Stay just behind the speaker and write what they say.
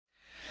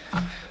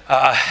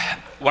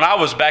When I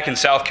was back in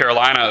South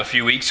Carolina a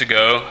few weeks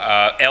ago,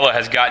 Ella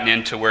has gotten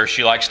into where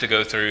she likes to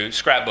go through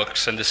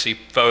scrapbooks and to see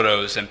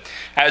photos. And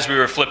as we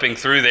were flipping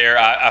through there,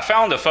 I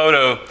found a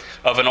photo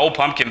of an old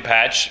pumpkin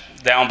patch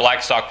down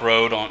Blackstock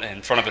Road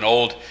in front of an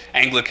old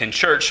Anglican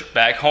church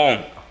back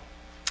home.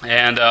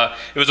 And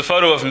it was a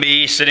photo of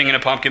me sitting in a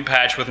pumpkin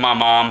patch with my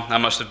mom. I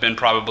must have been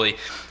probably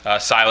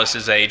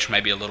Silas's age,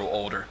 maybe a little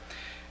older.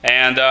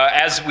 And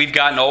as we've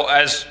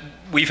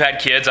had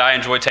kids, I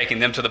enjoy taking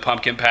them to the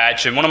pumpkin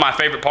patch. And one of my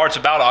favorite parts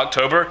about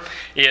October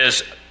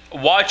is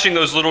watching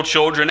those little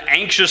children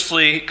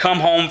anxiously come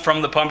home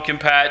from the pumpkin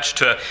patch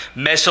to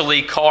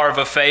messily carve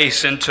a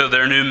face into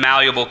their new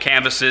malleable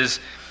canvases.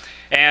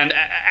 And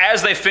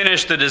as they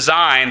finish the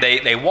design,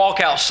 they walk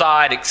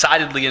outside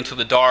excitedly into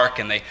the dark,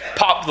 and they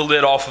pop the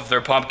lid off of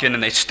their pumpkin,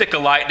 and they stick a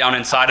light down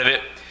inside of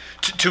it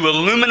to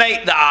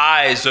illuminate the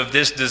eyes of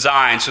this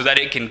design so that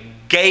it can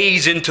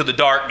gaze into the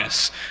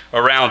darkness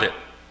around it.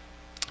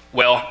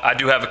 Well, I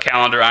do have a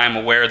calendar. I am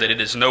aware that it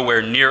is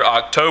nowhere near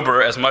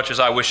October as much as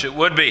I wish it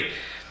would be.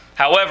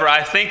 However,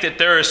 I think that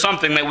there is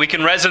something that we can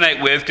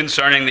resonate with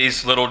concerning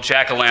these little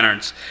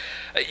jack-o'-lanterns.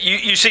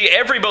 You see,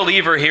 every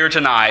believer here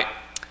tonight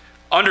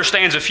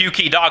understands a few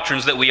key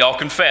doctrines that we all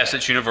confess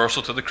that's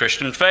universal to the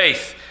Christian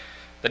faith.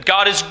 That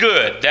God is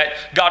good, that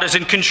God is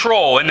in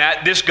control, and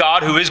that this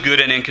God who is good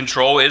and in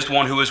control is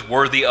one who is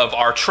worthy of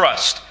our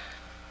trust.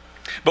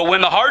 But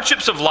when the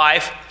hardships of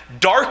life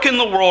darken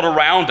the world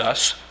around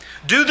us,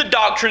 do the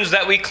doctrines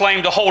that we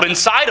claim to hold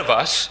inside of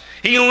us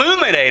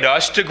illuminate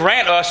us to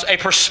grant us a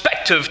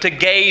perspective to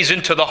gaze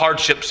into the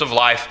hardships of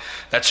life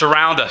that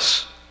surround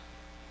us?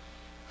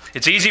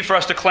 It's easy for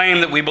us to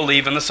claim that we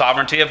believe in the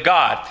sovereignty of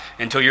God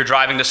until you're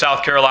driving to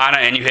South Carolina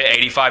and you hit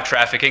 85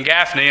 traffic in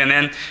Gaffney, and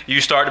then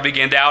you start to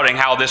begin doubting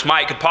how this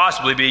could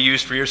possibly be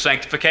used for your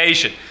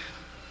sanctification.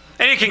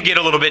 And it can get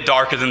a little bit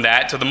darker than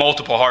that to the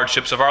multiple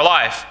hardships of our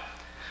life.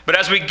 But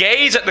as we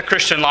gaze at the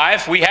Christian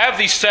life, we have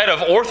these set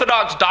of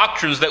orthodox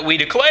doctrines that we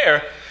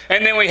declare,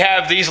 and then we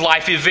have these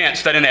life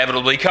events that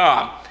inevitably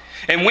come.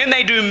 And when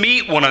they do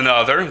meet one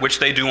another, which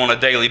they do on a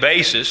daily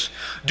basis,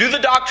 do the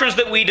doctrines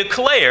that we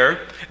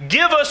declare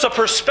give us a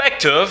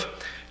perspective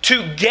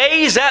to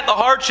gaze at the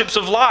hardships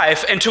of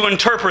life and to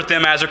interpret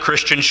them as a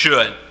Christian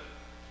should.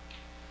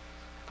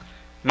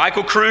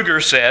 Michael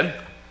Kruger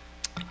said,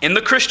 "In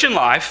the Christian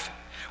life,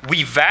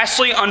 we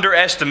vastly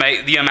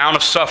underestimate the amount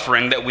of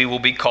suffering that we will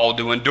be called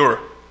to endure,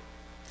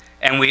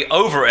 and we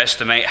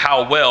overestimate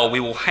how well we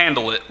will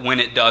handle it when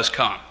it does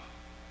come."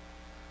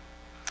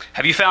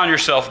 Have you found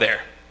yourself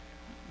there?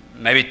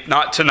 Maybe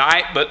not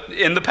tonight, but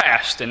in the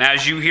past. And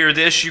as you hear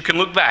this, you can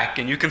look back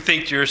and you can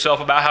think to yourself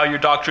about how your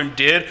doctrine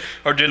did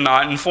or did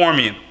not inform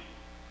you.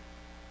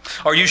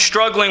 Are you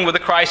struggling with a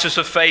crisis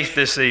of faith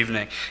this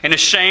evening and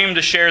ashamed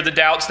to share the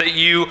doubts that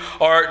you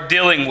are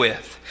dealing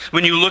with?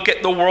 When you look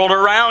at the world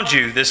around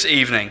you this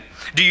evening,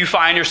 do you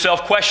find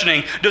yourself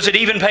questioning, does it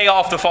even pay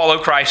off to follow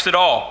Christ at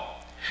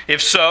all?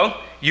 If so,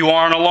 you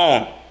aren't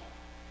alone.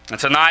 And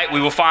tonight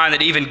we will find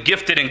that even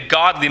gifted and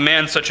godly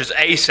men such as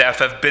Asaph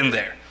have been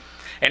there.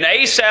 And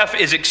Asaph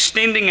is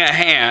extending a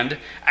hand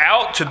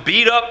out to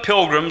beat up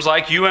pilgrims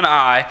like you and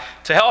I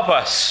to help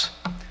us,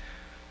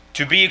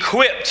 to be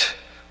equipped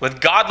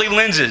with godly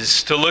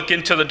lenses to look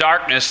into the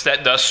darkness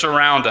that does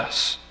surround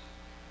us.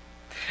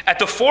 At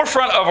the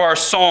forefront of our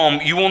psalm,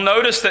 you will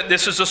notice that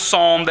this is a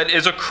psalm that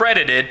is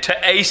accredited to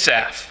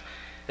Asaph.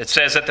 It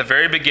says at the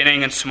very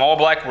beginning in small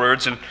black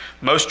words, in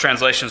most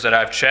translations that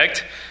I've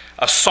checked,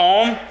 a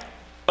psalm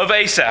of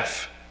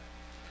Asaph.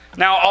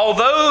 Now,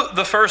 although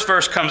the first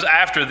verse comes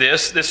after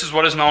this is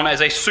what is known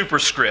as a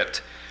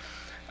superscript.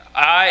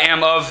 I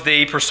am of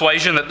the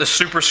persuasion that the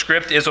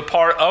superscript is a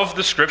part of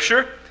the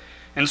Scripture.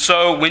 And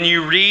so when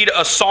you read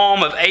a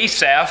psalm of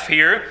Asaph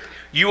here,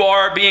 you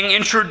are being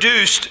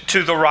introduced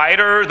to the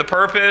writer, the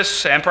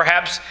purpose, and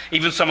perhaps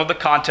even some of the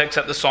context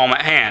of the psalm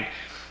at hand.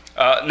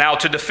 Now,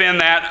 to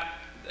defend that,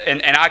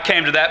 and I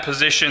came to that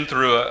position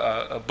through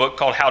a book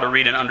called How to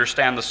Read and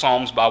Understand the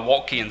Psalms by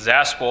Waltke and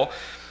Zaspel.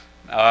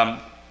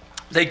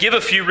 They give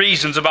a few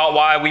reasons about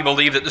why we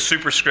believe that the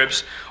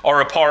superscripts are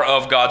a part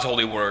of God's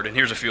holy word, and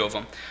here's a few of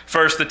them.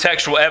 First, the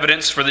textual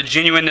evidence for the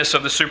genuineness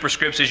of the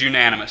superscripts is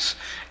unanimous.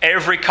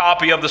 Every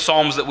copy of the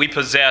Psalms that we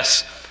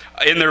possess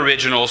in the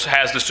originals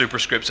has the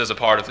superscripts as a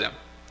part of them.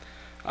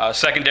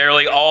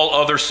 Secondarily, all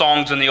other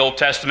songs in the Old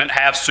Testament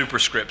have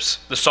superscripts.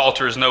 The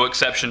Psalter is no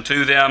exception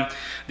to them.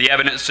 The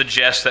evidence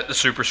suggests that the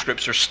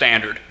superscripts are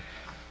standard.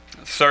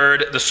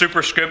 Third, the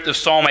superscript of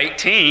Psalm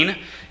 18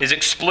 is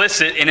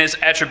explicit in its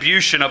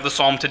attribution of the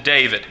psalm to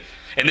David.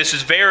 And this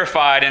is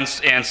verified in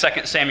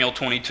 2 Samuel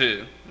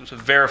 22. So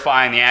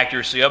verifying the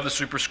accuracy of the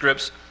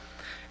superscripts.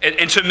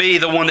 And to me,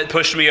 the one that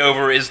pushed me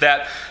over is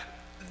that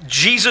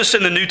Jesus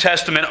and the New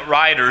Testament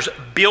writers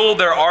build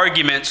their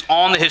arguments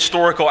on the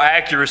historical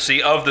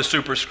accuracy of the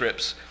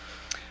superscripts.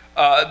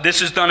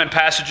 This is done in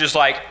passages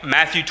like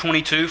Matthew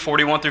 22,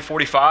 41 through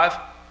 45,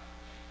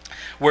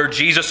 where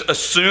Jesus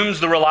assumes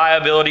the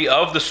reliability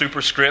of the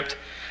superscript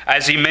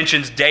as he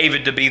mentions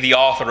David to be the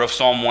author of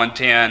Psalm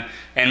 110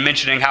 and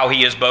mentioning how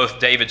he is both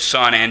David's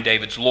son and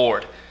David's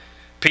Lord.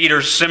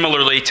 Peter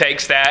similarly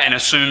takes that and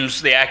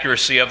assumes the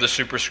accuracy of the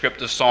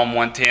superscript of Psalm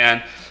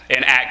 110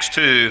 in Acts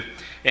 2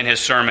 in his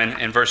sermon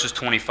in verses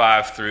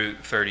 25 through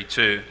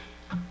 32.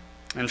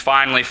 And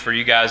finally, for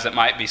you guys that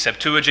might be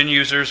Septuagint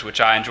users, which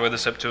I enjoy the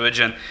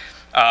Septuagint,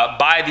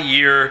 by the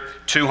year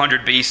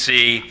 200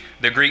 BC,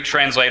 the Greek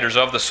translators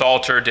of the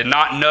Psalter did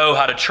not know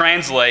how to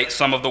translate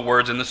some of the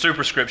words in the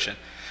superscription.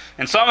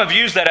 And some have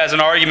used that as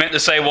an argument to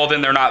say, well,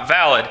 then they're not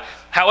valid.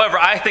 However,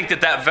 I think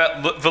that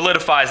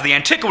validifies the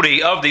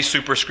antiquity of these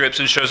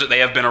superscripts and shows that they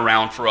have been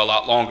around for a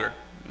lot longer.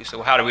 You say,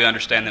 well, how do we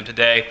understand them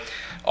today?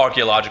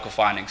 Archaeological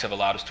findings have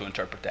allowed us to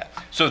interpret that.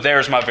 So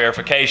there's my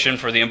verification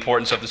for the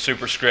importance of the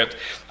superscript.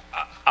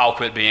 I'll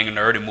quit being a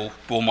nerd and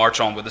we'll march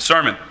on with the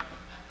sermon.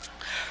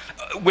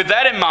 With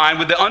that in mind,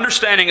 with the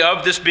understanding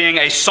of this being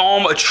a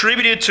psalm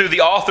attributed to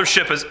the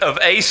authorship of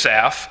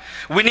Asaph,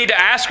 we need to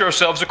ask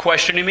ourselves a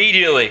question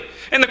immediately.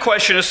 And the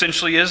question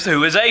essentially is,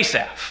 who is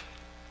Asaph?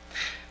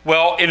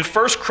 Well, in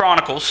 1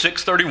 Chronicles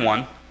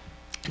 6:31,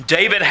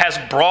 David has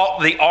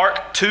brought the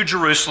ark to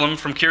Jerusalem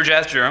from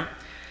Kirjath-jearim,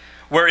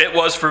 where it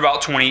was for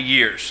about 20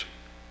 years.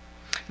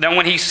 Now,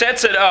 when he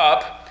sets it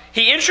up,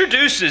 he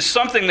introduces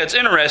something that's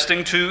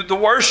interesting to the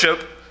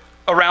worship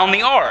around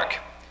the ark.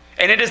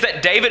 And it is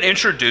that David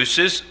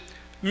introduces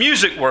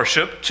music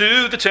worship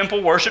to the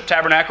temple worship,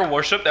 tabernacle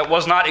worship that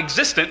was not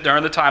existent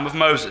during the time of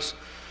Moses.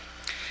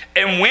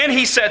 And when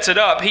he sets it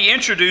up, he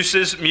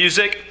introduces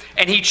music,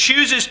 and he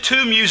chooses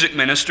two music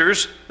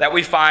ministers that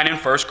we find in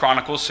 1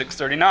 Chronicles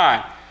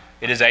 6:39.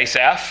 It is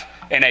Asaph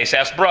and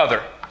Asaph's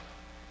brother.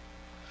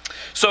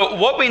 So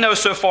what we know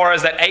so far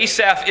is that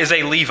Asaph is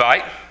a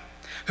Levite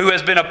who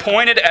has been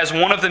appointed as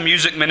one of the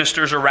music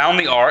ministers around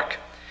the ark.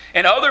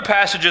 And other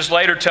passages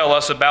later tell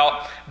us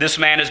about this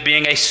man as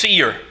being a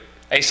seer.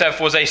 Asaph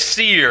was a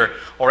seer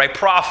or a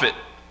prophet.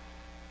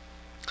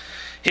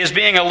 His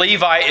being a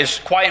Levite is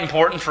quite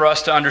important for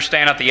us to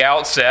understand at the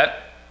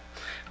outset,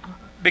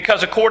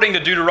 because according to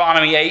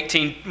Deuteronomy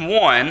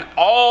 18:1,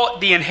 all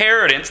the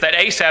inheritance that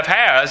Asaph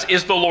has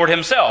is the Lord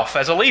himself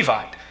as a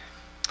Levite.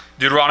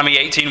 Deuteronomy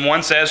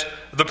 18:1 says,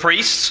 "The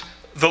priests,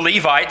 the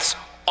Levites,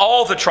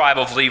 all the tribe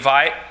of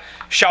Levi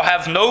shall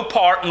have no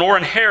part nor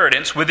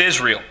inheritance with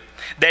Israel.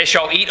 They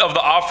shall eat of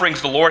the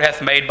offerings the Lord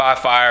hath made by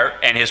fire,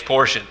 and his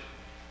portion."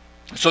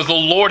 So the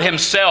Lord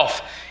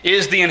himself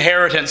is the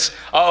inheritance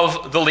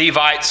of the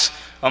Levites.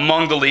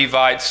 Among the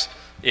Levites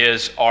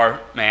is our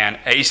man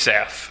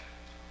Asaph.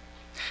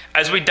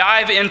 As we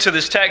dive into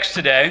this text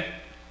today,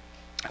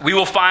 we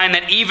will find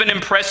that even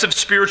impressive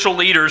spiritual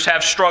leaders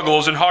have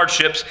struggles and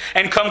hardships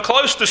and come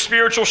close to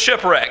spiritual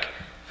shipwreck,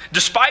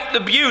 despite the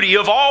beauty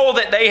of all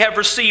that they have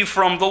received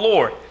from the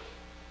Lord.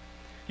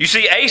 You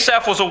see,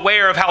 Asaph was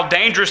aware of how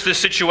dangerous this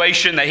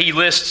situation that he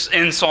lists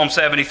in Psalm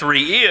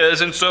 73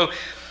 is, and so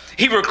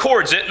he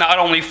records it not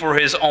only for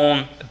his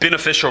own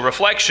beneficial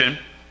reflection,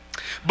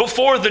 but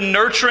for the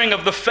nurturing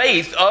of the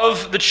faith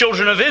of the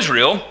children of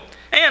Israel,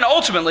 and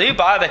ultimately,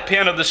 by the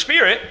pen of the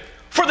Spirit,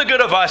 for the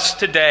good of us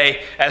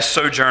today as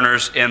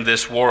sojourners in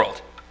this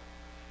world.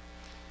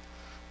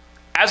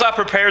 As I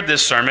prepared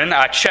this sermon,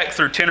 I checked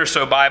through 10 or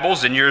so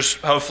Bibles, and yours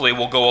hopefully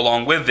will go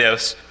along with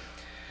this.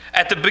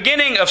 At the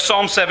beginning of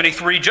Psalm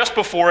 73, just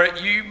before it,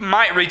 you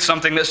might read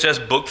something that says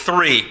Book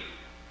 3.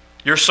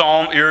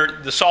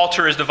 The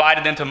Psalter is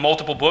divided into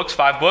multiple books,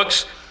 5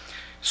 books.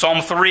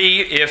 Psalm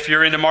 3, if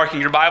you're into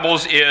marking your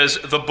Bibles, is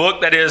the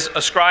book that is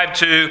ascribed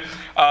to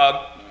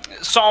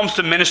Psalms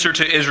to minister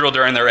to Israel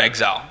during their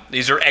exile.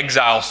 These are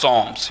exile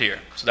Psalms here.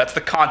 So that's the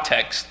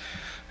context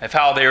of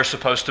how they are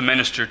supposed to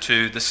minister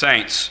to the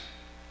saints.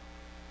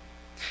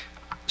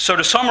 So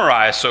to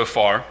summarize so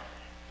far,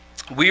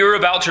 we are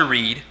about to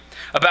read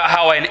about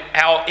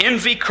how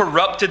envy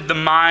corrupted the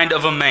mind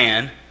of a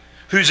man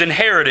whose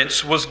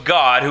inheritance was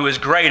God, who is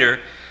greater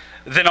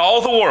than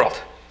all the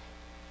world,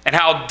 and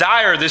how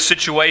dire this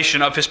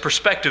situation of his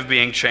perspective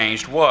being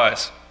changed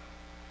was.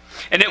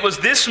 And it was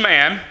this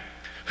man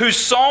whose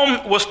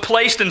psalm was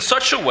placed in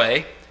such a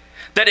way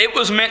that it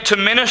was meant to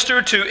minister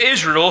to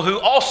Israel, who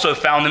also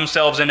found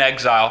themselves in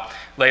exile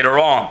later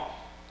on.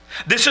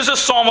 This is a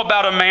psalm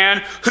about a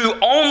man who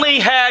only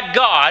had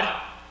God,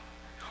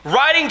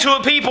 writing to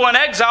a people in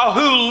exile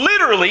who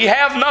literally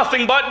have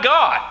nothing but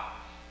God.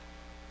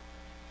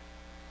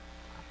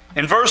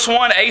 In verse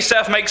 1,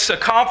 Asaph makes a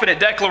confident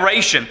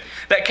declaration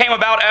that came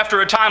about after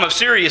a time of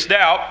serious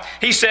doubt.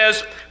 He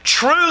says,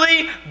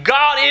 "Truly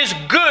God is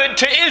good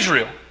to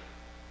Israel."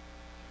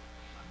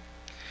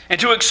 And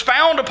to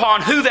expound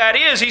upon who that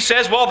is, he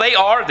says, well, they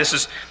are, this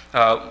is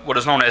what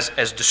is known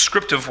as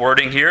descriptive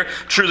wording here.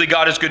 Truly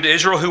God is good to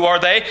Israel. Who are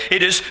they?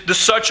 It is the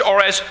such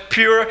are as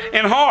pure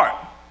in heart.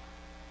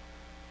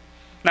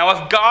 Now,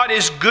 if God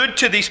is good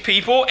to these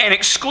people, and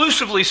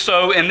exclusively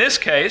so in this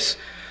case,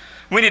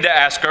 we need to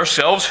ask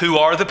ourselves, who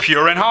are the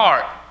pure in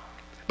heart?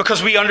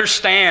 Because we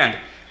understand,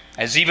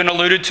 as even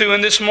alluded to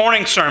in this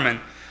morning's sermon,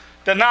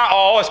 that not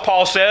all, as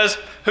Paul says,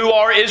 who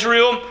are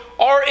Israel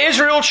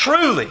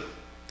truly.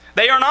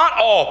 They are not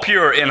all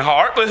pure in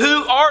heart, but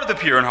who are the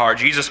pure in heart?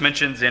 Jesus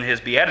mentions in his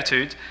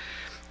Beatitudes,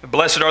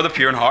 blessed are the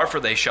pure in heart, for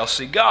they shall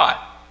see God.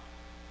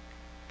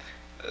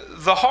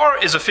 The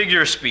heart is a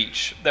figure of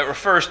speech that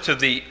refers to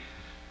the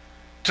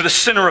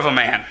center of a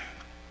man.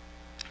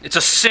 It's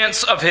a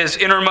sense of his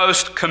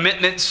innermost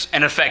commitments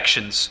and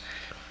affections.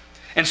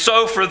 And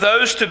so for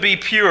those to be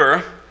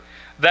pure,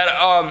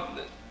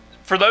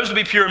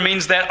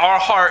 means that our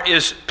heart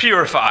is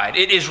purified.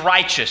 It is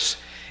righteous.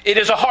 It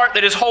is a heart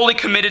that is wholly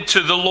committed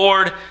to the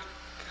Lord.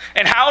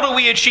 And how do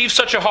we achieve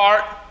such a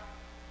heart?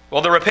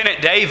 Well, the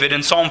repentant David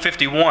in Psalm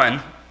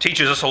 51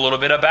 teaches us a little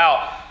bit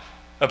about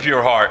a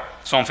pure heart.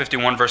 Psalm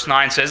 51 verse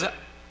 9 says,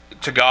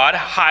 to God,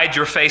 hide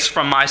your face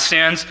from my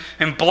sins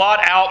and blot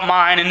out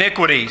mine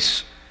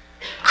iniquities.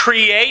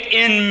 Create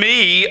in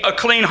me a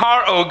clean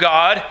heart, O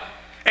God,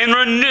 and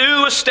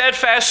renew a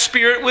steadfast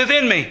spirit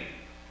within me.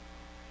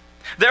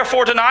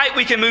 Therefore, tonight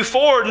we can move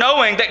forward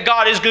knowing that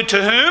God is good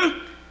to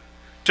whom?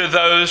 To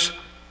those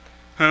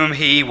whom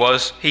he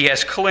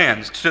has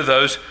cleansed, to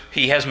those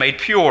he has made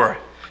pure,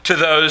 to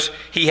those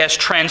he has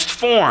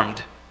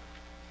transformed.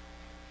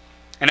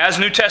 And as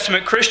New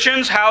Testament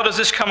Christians, how does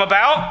this come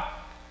about?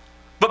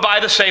 But by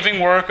the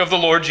saving work of the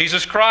Lord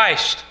Jesus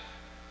Christ,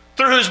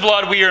 through whose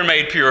blood we are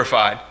made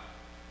purified.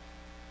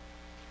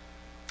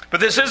 But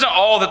this isn't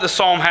all that the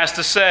psalm has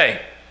to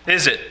say,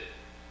 is it?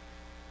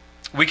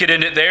 We could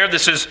end it there.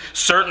 This is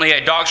certainly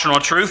a doctrinal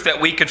truth that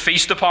we could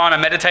feast upon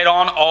and meditate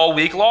on all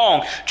week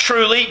long.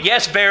 Truly,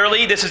 yes,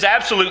 verily, this is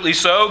absolutely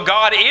so.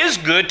 God is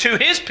good to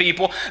his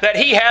people that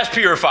he has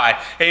purified.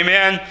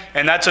 Amen.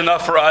 And that's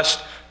enough for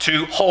us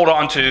to hold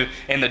on to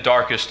in the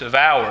darkest of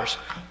hours.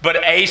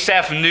 But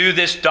Asaph knew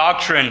this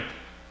doctrine,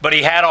 but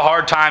he had a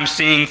hard time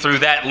seeing through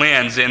that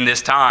lens in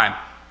this time.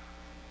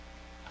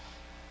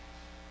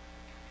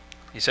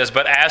 He says,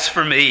 but as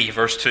for me,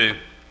 verse 2,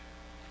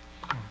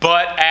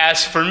 but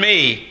as for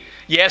me,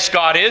 yes,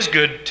 God is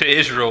good to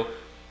Israel,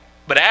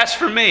 but as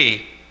for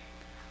me,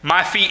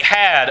 my feet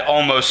had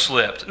almost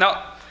slipped.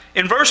 Now,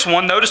 in verse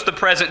 1, notice the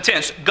present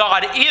tense.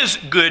 God is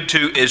good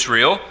to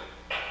Israel.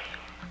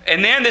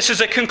 And then this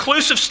is a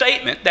conclusive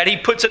statement that he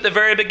puts at the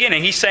very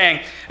beginning. He's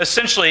saying,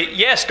 essentially,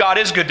 yes, God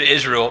is good to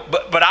Israel,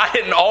 but I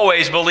didn't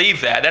always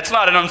believe that. That's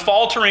not an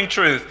unfaltering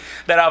truth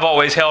that I've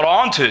always held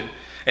on to.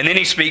 And then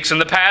he speaks in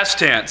the past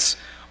tense.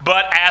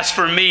 But as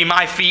for me,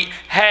 my feet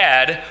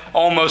had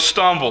almost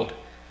stumbled.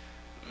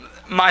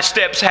 My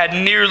steps had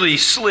nearly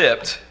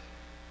slipped.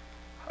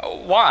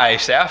 Why,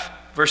 Asaph?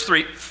 Verse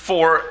 3,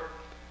 for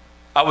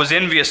I was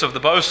envious of the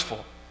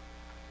boastful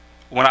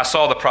when I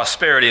saw the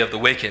prosperity of the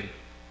wicked.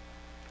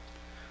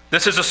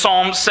 This is a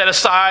psalm set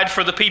aside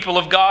for the people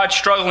of God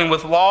struggling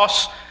with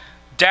loss,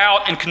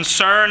 doubt, and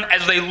concern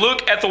as they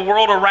look at the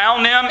world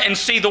around them and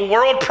see the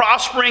world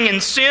prospering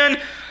in sin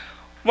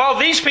while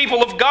these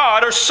people of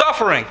God are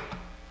suffering.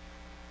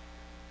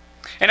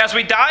 And as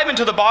we dive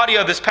into the body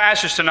of this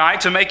passage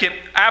tonight to make it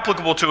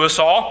applicable to us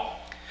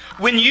all,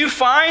 when you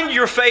find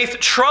your faith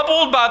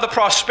troubled by the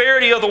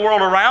prosperity of the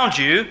world around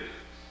you,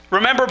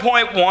 remember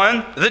point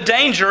 1, the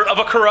danger of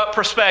a corrupt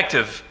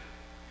perspective.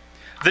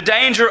 The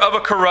danger of a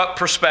corrupt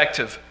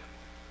perspective.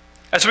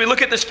 As we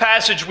look at this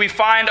passage, we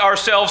find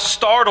ourselves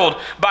startled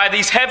by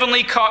these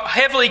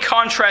heavily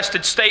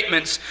contrasted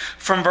statements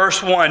from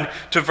verse 1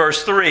 to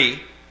verse 3.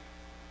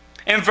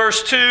 In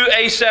verse 2,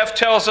 Asaph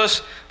tells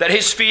us that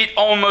his feet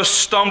almost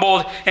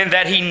stumbled and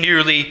that he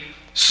nearly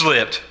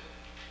slipped.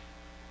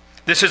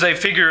 This is a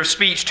figure of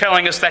speech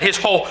telling us that his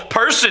whole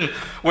person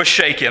was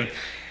shaken.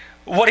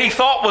 What he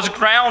thought was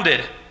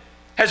grounded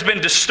has been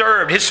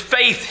disturbed. His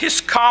faith,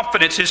 his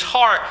confidence, his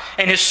heart,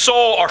 and his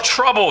soul are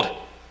troubled.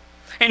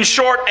 In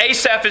short,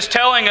 Asaph is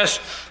telling us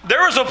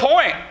there was a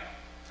point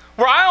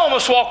where I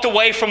almost walked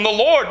away from the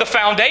Lord. The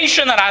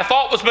foundation that I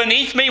thought was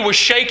beneath me was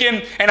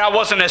shaken, and I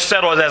wasn't as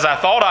settled as I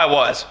thought I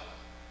was.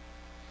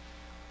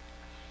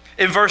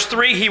 In verse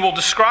 3, he will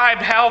describe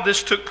how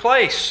this took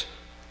place,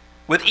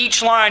 with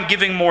each line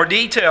giving more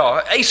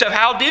detail. Asaph,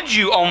 how did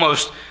you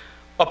almost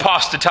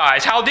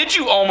apostatize? How did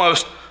you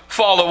almost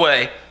fall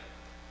away?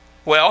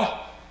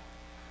 Well,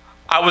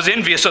 I was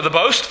envious of the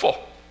boastful.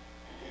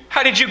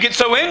 How did you get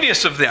so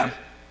envious of them?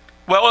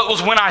 Well, it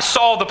was when I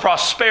saw the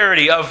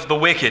prosperity of the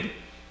wicked.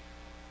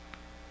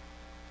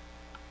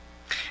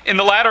 In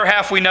the latter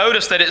half, we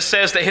notice that it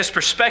says that his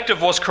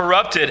perspective was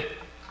corrupted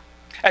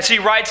as he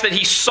writes that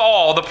he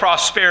saw the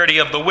prosperity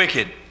of the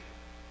wicked.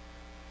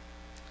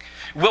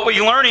 What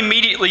we learn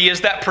immediately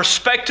is that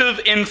perspective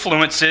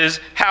influences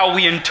how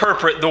we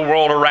interpret the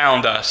world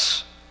around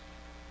us.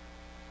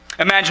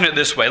 Imagine it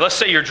this way. Let's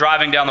say you're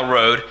driving down the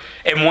road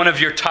and one of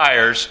your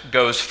tires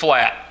goes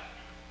flat.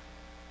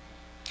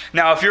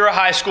 Now, if you're a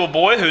high school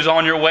boy who's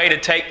on your way to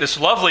take this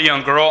lovely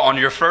young girl on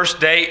your first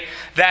date,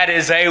 that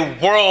is a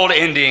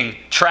world-ending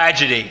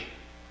tragedy.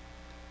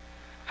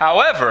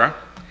 However,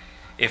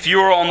 if you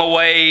were on the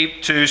way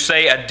to,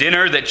 say, a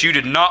dinner that you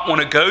did not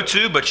want to go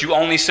to, but you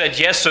only said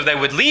yes so they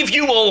would leave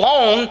you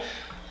alone,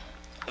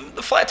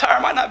 the flat tire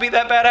might not be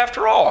that bad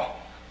after all.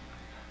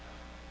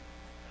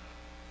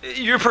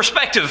 Your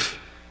perspective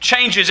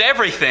changes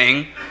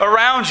everything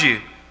around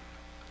you.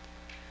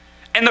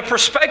 And the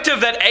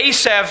perspective that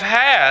Asaph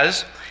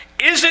has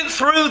isn't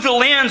through the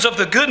lens of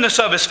the goodness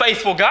of his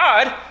faithful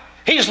God.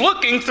 He's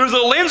looking through the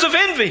lens of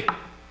envy.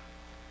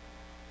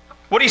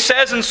 What he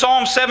says in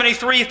Psalm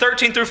 73,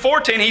 13 through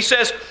 14, he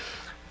says,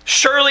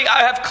 "Surely I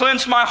have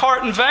cleansed my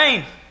heart in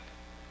vain,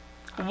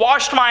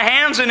 washed my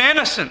hands in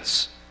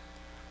innocence.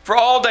 For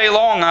all day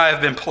long I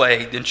have been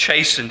plagued and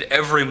chastened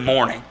every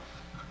morning."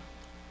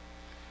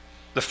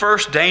 The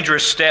first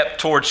dangerous step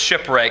towards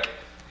shipwreck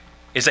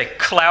is a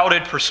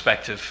clouded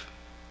perspective.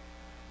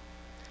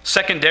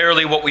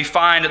 Secondarily, what we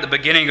find at the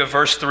beginning of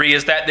verse 3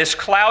 is that this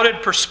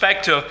clouded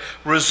perspective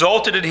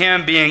resulted in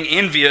him being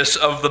envious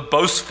of the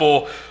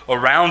boastful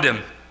around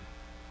him.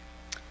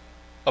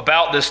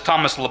 About this,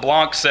 Thomas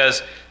LeBlanc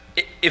says,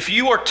 "If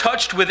you are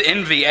touched with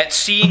envy at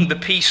seeing the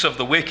peace of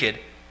the wicked,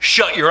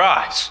 shut your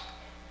eyes.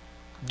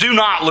 Do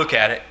not look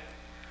at it.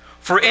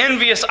 For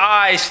envious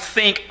eyes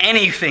think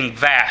anything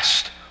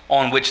vast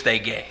on which they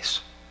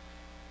gaze."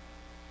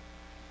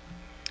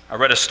 I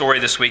read a story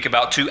this week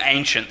about two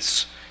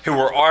ancients who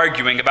were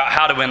arguing about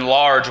how to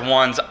enlarge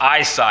one's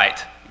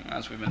eyesight,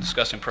 as we've been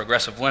discussing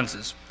progressive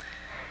lenses.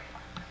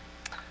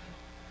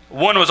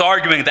 One was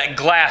arguing that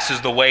glass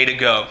is the way to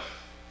go.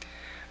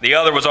 The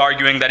other was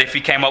arguing that if he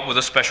came up with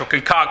a special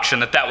concoction,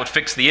 that would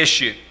fix the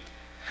issue.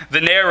 The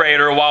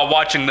narrator, while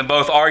watching them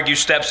both argue,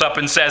 steps up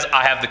and says,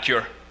 "I have the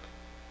cure.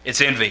 It's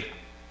envy.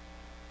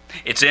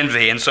 It's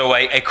envy." And so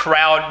a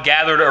crowd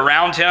gathered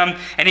around him,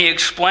 and he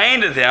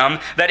explained to them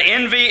that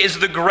envy is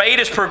the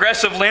greatest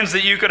progressive lens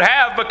that you could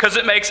have because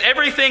it makes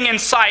everything in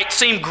sight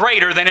seem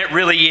greater than it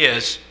really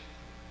is.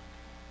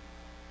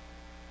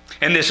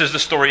 And this is the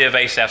story of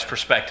Asaph's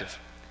perspective.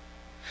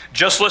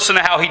 Just listen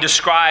to how he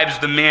describes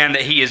the men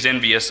that he is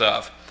envious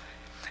of.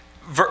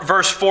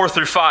 Verse 4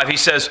 through 5, he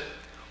says,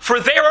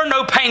 "For there are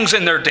no pangs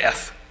in their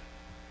death,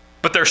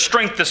 but their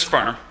strength is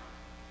firm.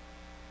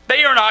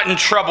 They are not in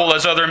trouble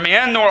as other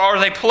men, nor are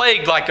they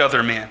plagued like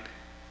other men."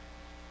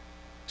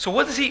 So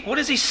what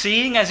is he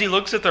seeing as he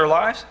looks at their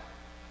lives?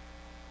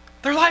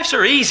 Their lives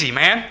are easy,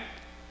 man.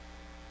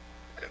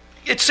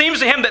 It seems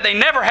to him that they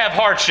never have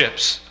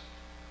hardships.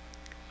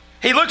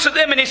 He looks at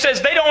them and he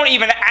says they don't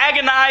even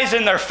agonize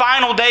in their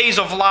final days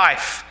of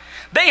life.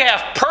 They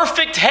have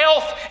perfect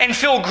health and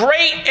feel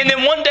great, and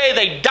then one day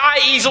they die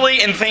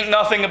easily and think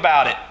nothing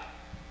about it.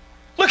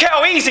 Look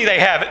how easy they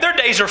have it. Their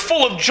days are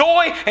full of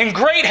joy and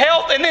great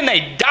health, and then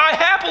they die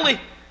happily.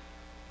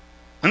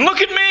 And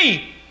look at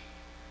me.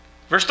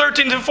 Verse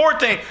 13 to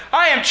 14,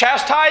 "I am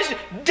chastised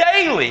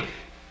daily."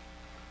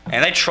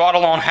 And they trot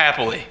along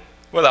happily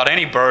without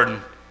any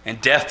burden, and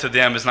death to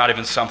them is not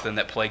even something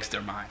that plagues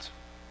their minds.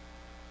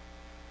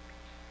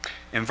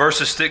 In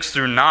verses 6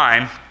 through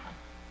 9,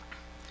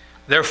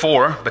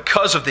 "Therefore,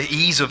 because of the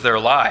ease of their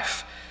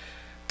life,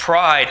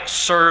 pride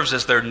serves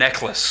as their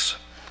necklace.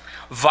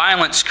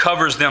 Violence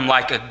covers them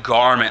like a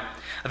garment.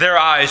 Their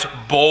eyes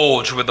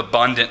bulge with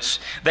abundance.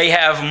 They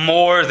have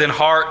more than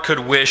heart could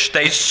wish.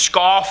 They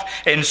scoff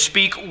and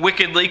speak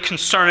wickedly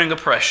concerning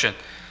oppression.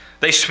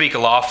 They speak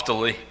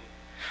loftily.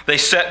 They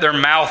set their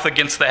mouth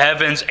against the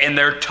heavens, and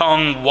their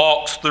tongue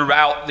walks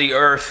throughout the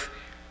earth."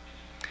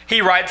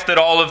 He writes that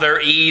all of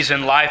their ease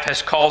in life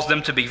has caused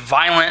them to be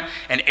violent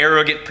and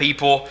arrogant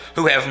people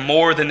who have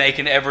more than they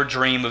can ever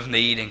dream of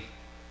needing.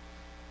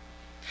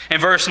 In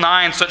verse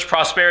 9, such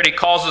prosperity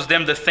causes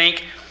them to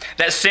think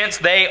that since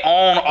they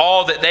own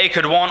all that they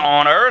could want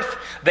on earth,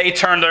 they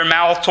turn their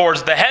mouth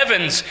towards the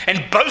heavens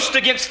and boast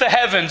against the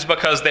heavens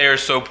because they are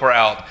so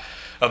proud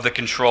of the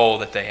control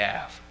that they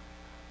have.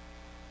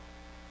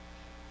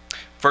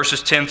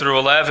 Verses 10 through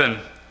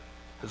 11,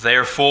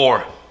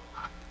 "Therefore,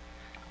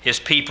 his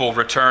people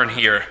return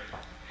here,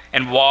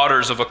 and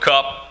waters of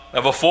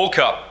a full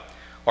cup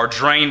are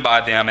drained by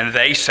them, and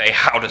they say,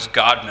 'How does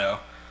God know?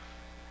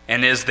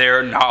 And is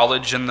there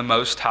knowledge in the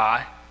Most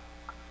High?'"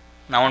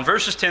 Now in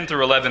verses 10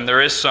 through 11,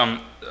 there is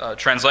some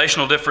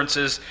translational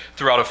differences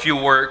throughout a few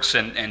works,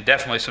 and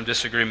definitely some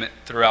disagreement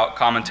throughout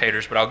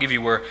commentators, but I'll give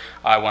you where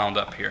I wound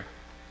up here.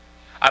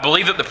 I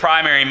believe that the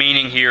primary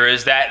meaning here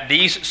is that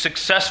these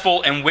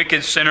successful and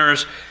wicked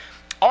sinners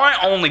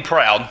aren't only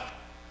proud,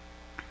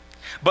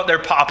 but they're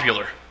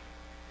popular.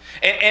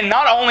 And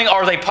not only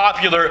are they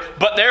popular,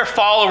 but their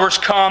followers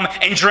come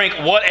and drink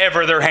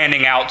whatever they're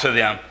handing out to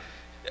them.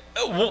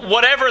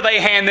 Whatever they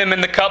hand them in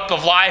the cup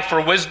of life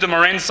or wisdom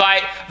or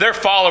insight, their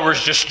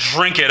followers just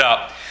drink it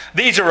up.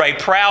 These are a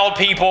proud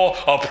people,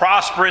 a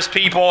prosperous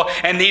people,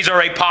 and these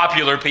are a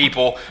popular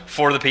people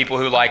for the people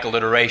who like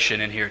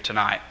alliteration in here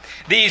tonight.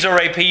 These are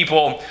a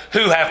people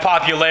who have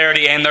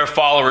popularity, and their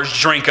followers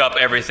drink up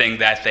everything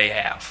that they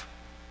have.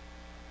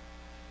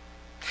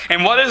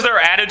 And what is their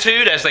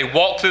attitude as they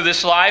walk through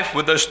this life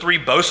with those three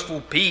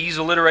boastful P's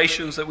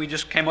alliterations that we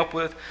just came up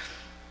with?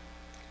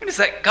 It is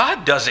that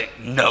God doesn't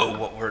know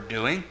what we're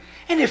doing.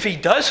 And if he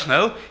does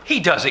know, he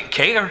doesn't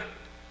care.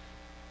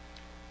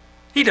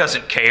 He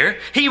doesn't care.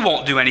 He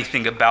won't do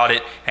anything about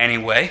it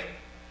anyway.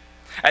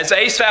 As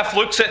Asaph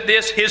looks at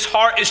this, his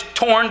heart is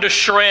torn to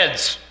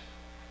shreds.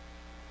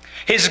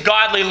 His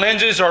godly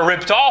lenses are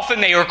ripped off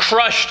and they are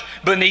crushed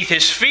beneath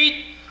his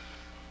feet.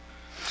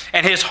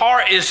 And his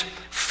heart is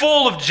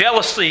full of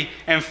jealousy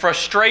and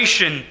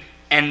frustration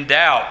and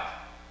doubt.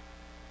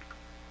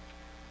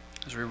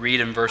 As we read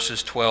in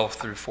verses 12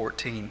 through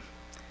 14,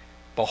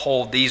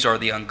 behold, these are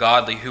the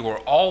ungodly who are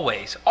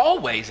always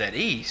at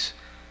ease.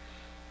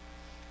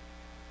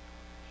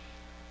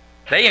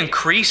 They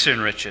increase in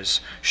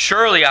riches.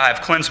 Surely I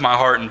have cleansed my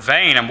heart in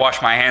vain and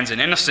washed my hands in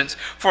innocence,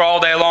 for all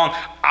day long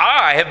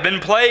I have been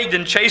plagued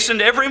and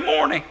chastened every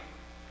morning.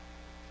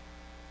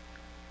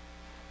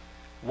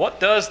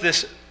 What does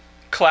this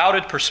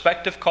clouded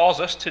perspective cause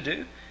us to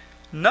do?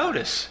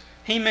 Notice,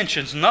 he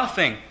mentions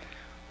nothing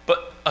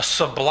but a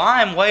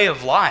sublime way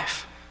of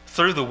life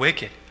through the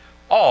wicked.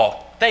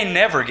 They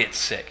never get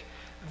sick.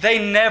 They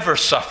never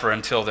suffer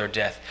until their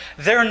death.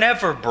 They're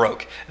never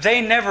broke. They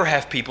never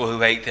have people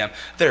who hate them.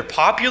 They're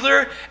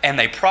popular and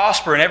they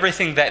prosper in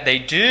everything that they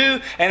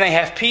do, and they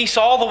have peace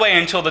all the way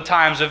until the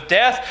times of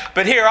death.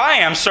 But here I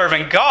am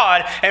serving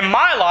God, and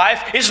my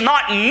life is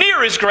not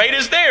near as great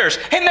as theirs,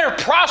 and they're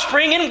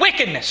prospering in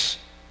wickedness.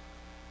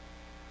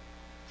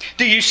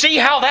 Do you see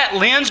how that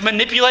lens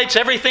manipulates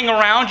everything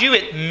around you?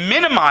 It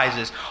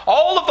minimizes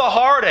all of the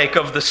heartache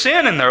of the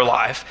sin in their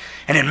life,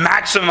 and it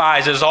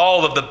maximizes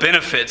all of the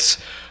benefits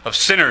of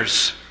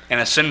sinners in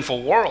a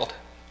sinful world.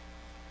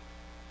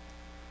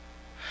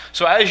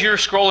 So as you're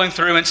scrolling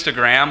through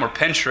Instagram or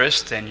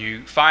Pinterest and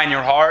you find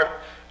your heart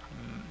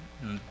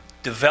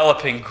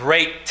developing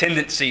great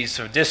tendencies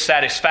of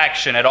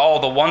dissatisfaction at all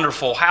the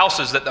wonderful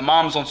houses that the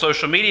moms on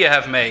social media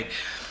have made,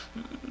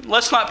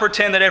 let's not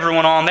pretend that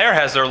everyone on there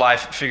has their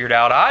life figured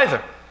out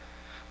either.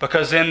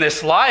 Because in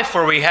this life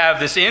where we have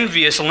this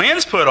envious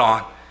lens put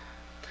on,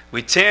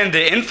 we tend to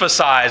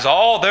emphasize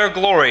all their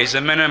glories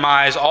and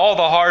minimize all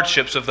the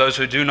hardships of those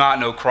who do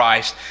not know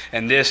Christ.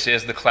 And this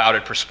is the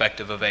clouded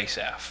perspective of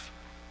Asaph.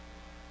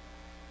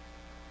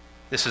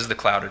 This is the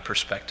clouded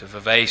perspective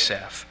of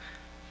Asaph.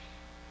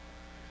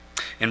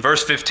 In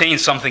verse 15,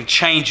 something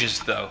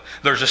changes, though.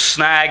 There's a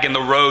snag in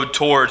the road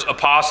towards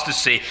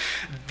apostasy.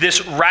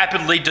 This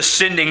rapidly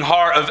descending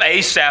heart of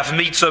Asaph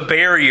meets a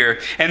barrier.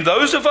 And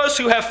those of us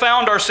who have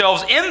found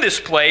ourselves in this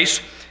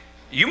place,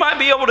 you might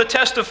be able to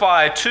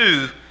testify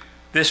to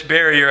this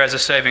barrier as a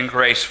saving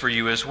grace for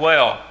you as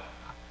well.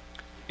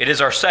 It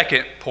is our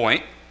second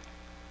point,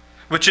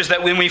 which is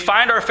that when we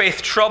find our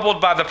faith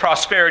troubled by the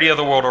prosperity of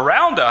the world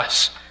around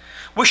us,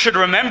 we should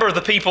remember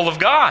the people of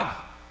God.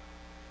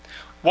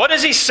 What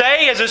does he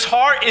say as his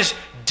heart is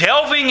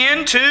delving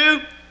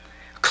into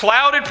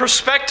clouded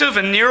perspective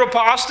and near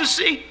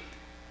apostasy?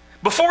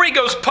 Before he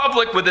goes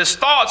public with his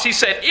thoughts, he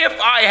said, if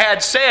I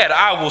had said,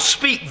 I will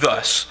speak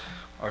thus,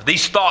 or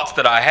these thoughts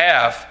that I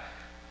have,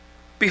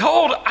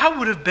 behold, I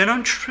would have been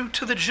untrue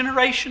to the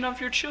generation of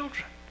your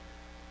children.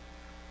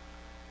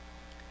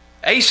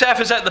 Asaph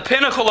is at the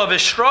pinnacle of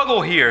his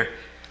struggle here,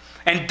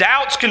 and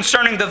doubts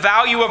concerning the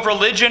value of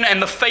religion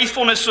and the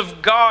faithfulness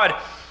of God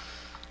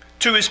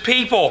to his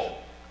people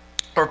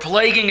are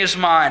plaguing his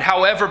mind.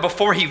 However,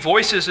 before he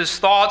voices his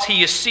thoughts,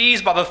 he is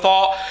seized by the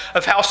thought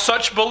of how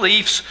such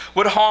beliefs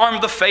would harm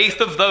the faith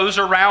of those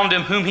around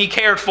him whom he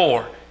cared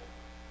for.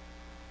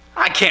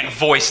 I can't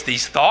voice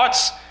these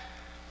thoughts.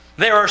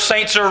 There are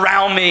saints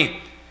around me,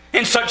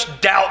 and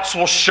such doubts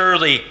will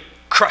surely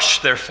crush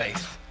their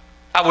faith.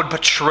 I would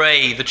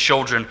betray the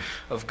children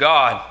of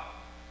God.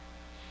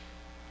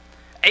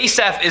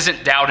 Asaph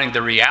isn't doubting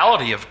the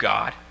reality of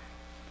God.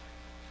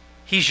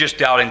 He's just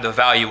doubting the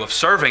value of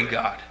serving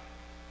God.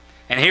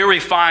 And here we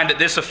find that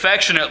this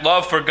affectionate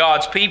love for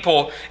God's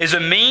people is a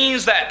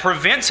means that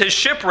prevents his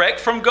shipwreck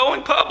from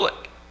going public.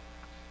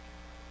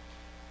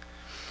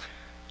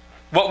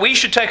 What we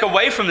should take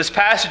away from this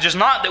passage is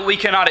not that we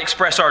cannot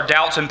express our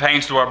doubts and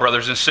pains to our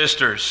brothers and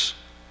sisters.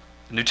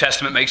 The New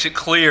Testament makes it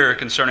clear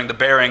concerning the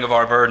bearing of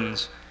our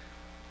burdens.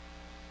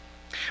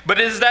 But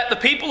it is that the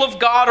people of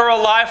God are a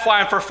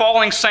lifeline for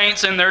falling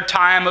saints in their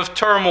time of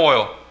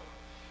turmoil.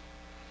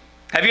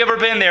 Have you ever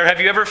been there? Have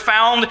you ever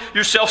found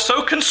yourself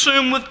so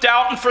consumed with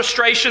doubt and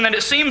frustration that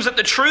it seems that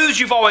the truths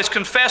you've always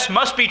confessed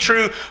must be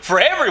true for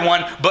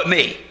everyone but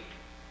me?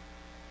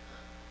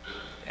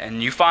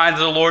 And you find that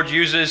the Lord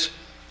uses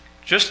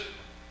just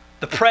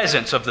the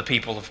presence of the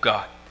people of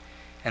God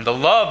and the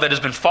love that has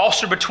been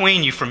fostered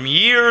between you from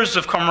years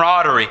of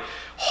camaraderie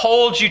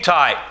holds you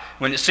tight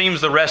when it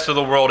seems the rest of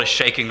the world is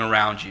shaking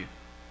around you.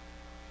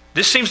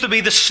 This seems to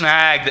be the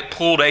snag that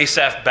pulled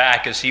Asaph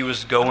back as he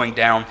was going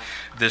down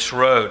this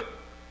road.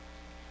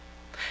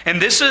 And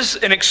this is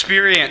an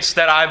experience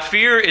that I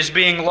fear is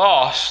being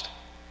lost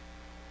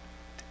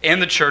in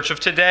the church of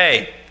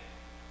today.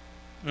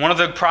 One of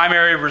the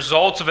primary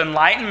results of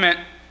enlightenment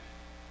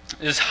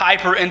is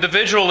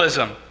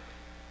hyper-individualism.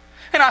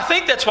 And I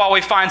think that's why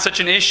we find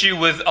such an issue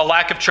with a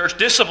lack of church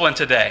discipline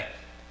today.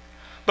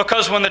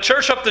 Because when the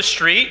church up the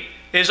street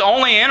is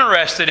only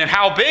interested in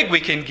how big we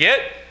can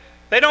get,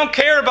 they don't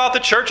care about the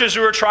churches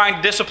who are trying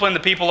to discipline the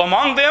people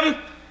among them.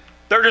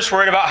 They're just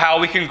worried about how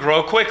we can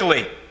grow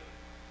quickly.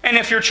 And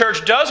if your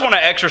church does want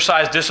to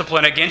exercise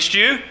discipline against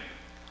you,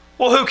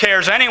 well, who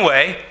cares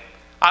anyway?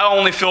 I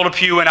only filled a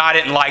pew and I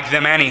didn't like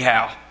them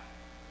anyhow.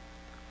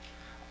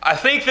 I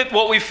think that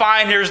what we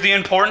find here is the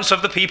importance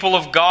of the people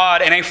of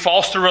God and a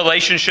foster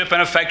relationship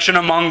and affection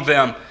among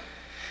them.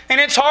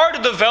 And it's hard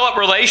to develop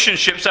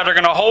relationships that are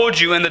going to hold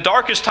you in the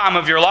darkest time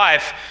of your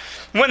life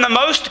when the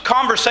most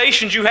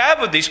conversations you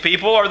have with these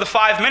people are the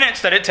 5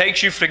 minutes that it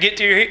takes you to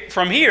get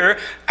from here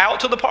out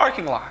to the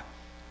parking lot.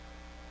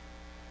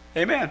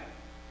 Amen.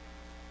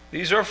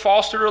 These are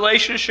fostered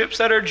relationships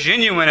that are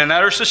genuine and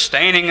that are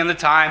sustaining in the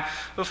time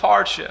of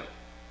hardship.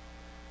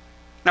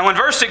 Now in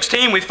verse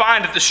 16 we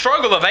find that the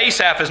struggle of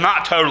Asaph is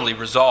not totally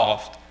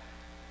resolved.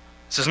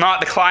 This is not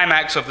the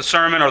climax of the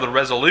sermon or the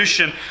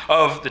resolution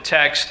of the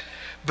text,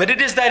 but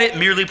it is that it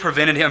merely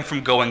prevented him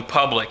from going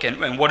public.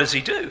 And what does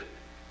he do?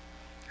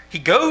 He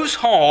goes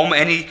home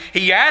and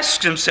he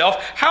asks himself,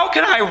 how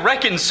can I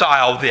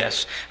reconcile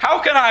this? How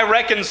can I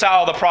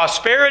reconcile the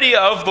prosperity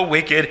of the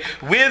wicked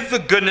with the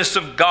goodness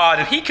of God?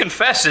 And he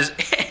confesses,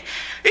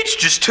 it's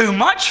just too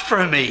much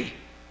for me.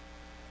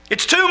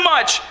 It's too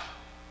much.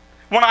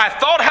 When I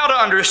thought how to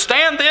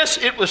understand this,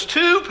 it was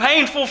too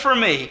painful for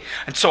me.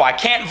 And so I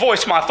can't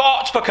voice my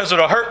thoughts because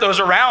it'll hurt those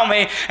around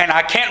me. And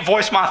I can't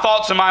voice my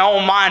thoughts in my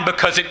own mind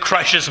because it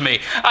crushes me.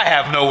 I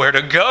have nowhere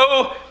to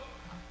go.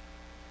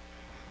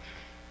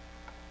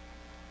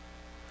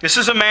 This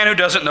is a man who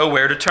doesn't know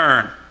where to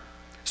turn.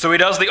 So he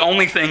does the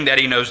only thing that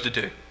he knows to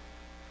do.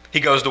 He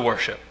goes to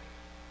worship.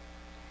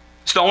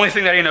 It's the only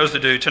thing that he knows to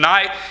do.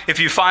 Tonight, if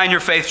you find your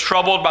faith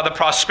troubled by the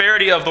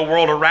prosperity of the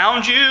world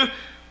around you,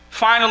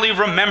 finally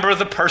remember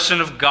the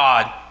person of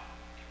God.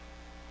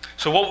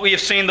 So what we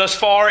have seen thus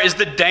far is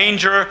the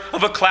danger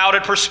of a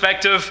clouded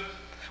perspective.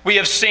 We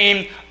have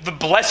seen the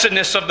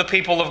blessedness of the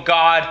people of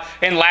God.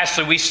 And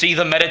lastly, we see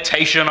the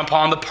meditation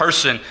upon the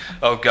person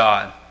of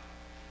God.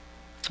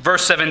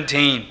 Verse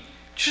 17,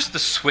 just the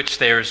switch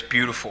there is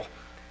beautiful.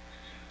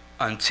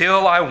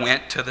 Until I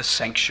went to the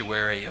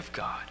sanctuary of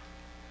God.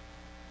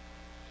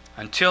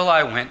 Until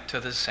I went to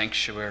the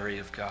sanctuary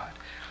of God.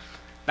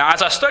 Now,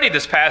 as I studied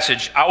this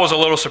passage, I was a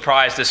little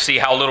surprised to see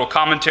how little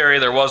commentary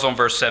there was on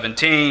verse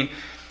 17.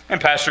 And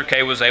Pastor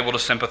Kay was able to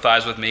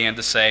sympathize with me and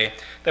to say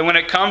that when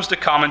it comes to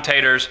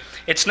commentators,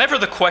 it's never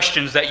the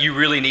questions that you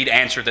really need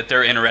answered that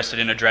they're interested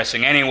in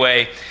addressing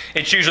anyway.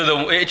 It's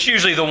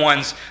usually the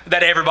ones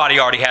that everybody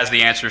already has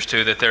the answers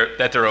to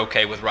that they're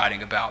okay with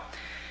writing about.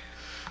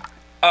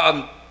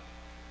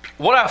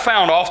 What I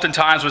found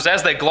oftentimes was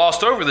as they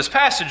glossed over this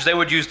passage, they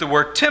would use the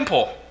word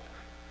temple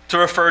to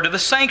refer to the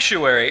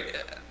sanctuary.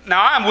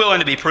 Now, I'm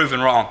willing to be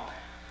proven wrong.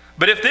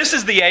 But if this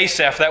is the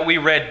Asaph that we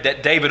read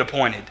that David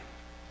appointed,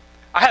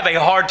 I have a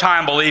hard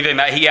time believing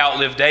that he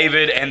outlived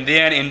David and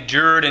then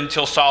endured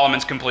until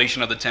Solomon's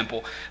completion of the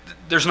temple.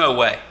 There's no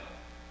way.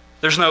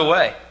 There's no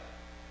way.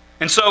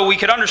 And so we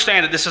could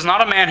understand that this is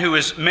not a man who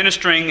is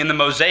ministering in the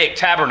Mosaic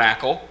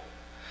tabernacle,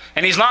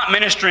 and he's not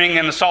ministering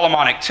in the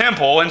Solomonic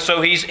temple, and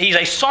so he's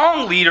a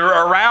song leader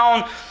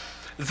around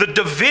the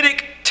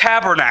Davidic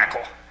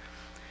tabernacle.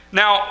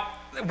 Now,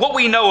 what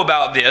we know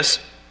about this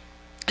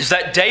is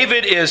that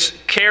David is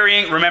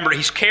carrying, remember,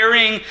 he's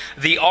carrying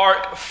the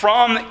ark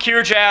from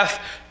Kirjath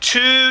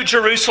to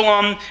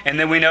Jerusalem, and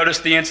then we notice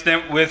the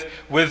incident with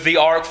the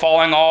ark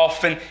falling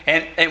off, and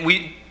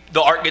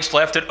the ark gets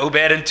left at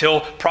Obed until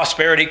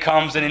prosperity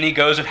comes, and then he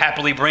goes and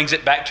happily brings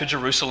it back to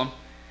Jerusalem.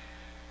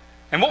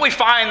 And what we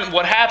find,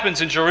 what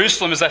happens in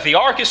Jerusalem is that the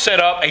ark is set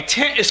up, a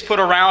tent is put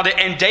around it,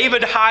 and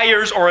David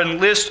hires or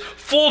enlists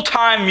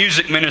full-time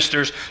music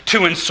ministers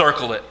to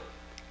encircle it.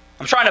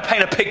 I'm trying to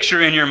paint a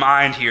picture in your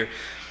mind here.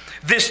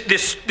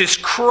 This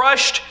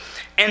crushed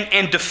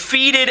and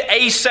defeated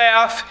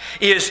Asaph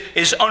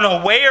is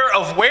unaware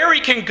of where he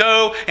can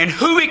go and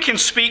who he can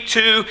speak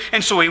to.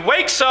 And so he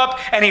wakes up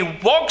and he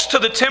walks to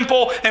the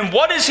temple. And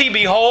what does he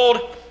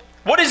behold?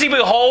 What does he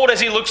behold as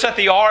he looks at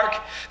the ark?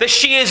 That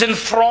she is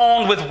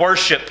enthroned with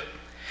worship.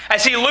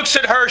 As he looks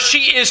at her,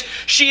 she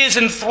is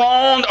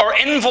enthroned or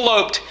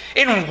enveloped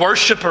in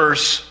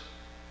worshipers.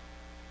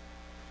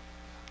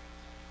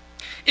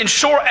 In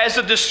short, as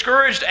the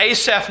discouraged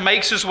Asaph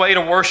makes his way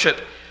to worship,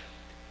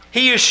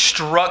 he is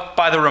struck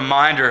by the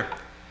reminder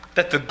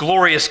that the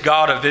glorious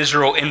God of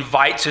Israel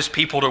invites his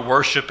people to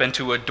worship and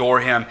to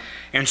adore him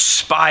in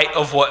spite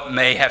of what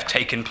may have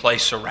taken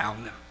place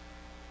around them.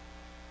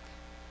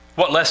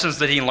 What lessons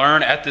did he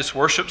learn at this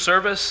worship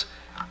service?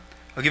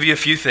 I'll give you a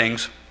few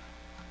things.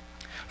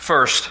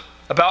 First,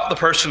 about the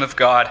person of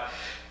God,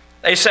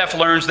 Asaph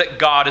learns that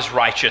God is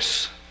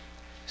righteous.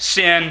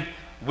 Sin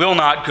will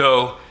not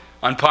go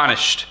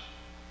unpunished.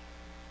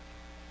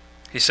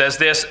 He says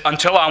this,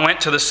 until I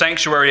went to the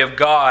sanctuary of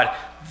God,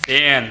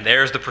 then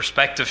there's the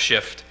perspective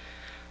shift.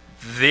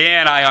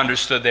 Then I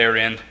understood their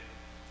end.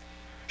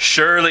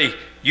 Surely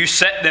you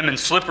set them in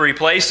slippery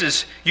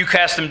places. You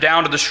cast them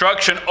down to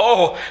destruction.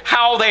 Oh,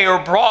 how they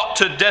are brought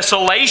to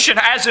desolation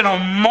as in a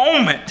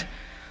moment.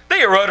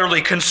 They are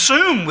utterly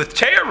consumed with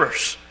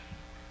terrors,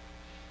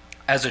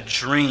 as a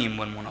dream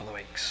when one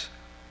awakes.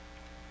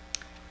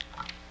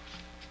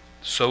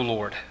 So,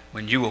 Lord,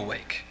 when you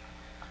awake,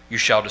 you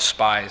shall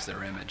despise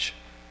their image.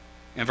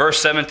 In verse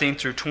 17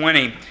 through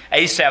 20,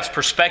 Asaph's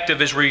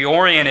perspective is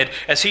reoriented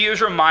as he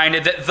is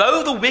reminded that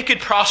though the wicked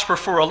prosper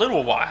for a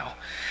little while,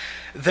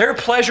 their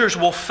pleasures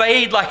will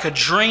fade like a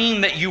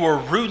dream that you are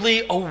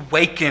rudely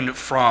awakened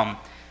from,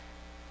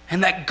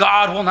 and that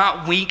God will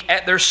not wink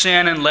at their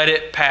sin and let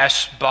it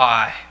pass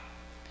by.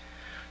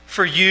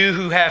 For you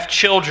who have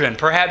children,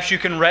 perhaps you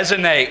can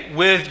resonate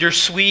with your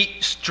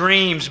sweet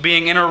dreams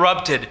being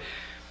interrupted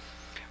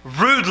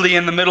rudely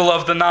in the middle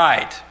of the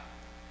night.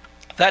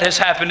 That has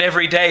happened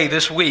every day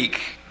this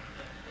week.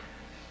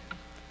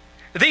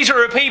 These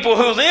are people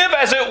who live,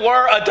 as it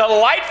were, a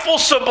delightful,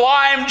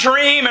 sublime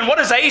dream. And what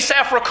does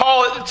Asaph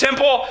recall at the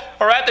temple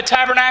or at the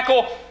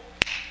tabernacle?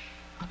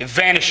 It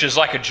vanishes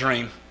like a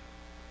dream.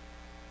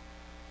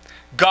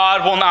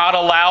 God will not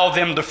allow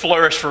them to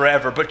flourish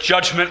forever, but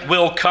judgment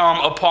will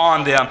come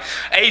upon them.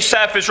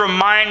 Asaph is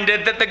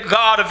reminded that the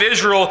God of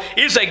Israel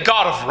is a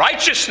God of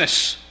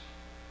righteousness.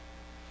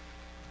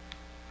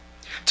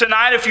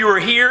 Tonight, if you are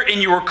here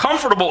and you are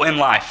comfortable in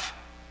life,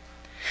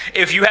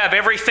 if you have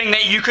everything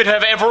that you could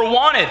have ever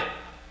wanted,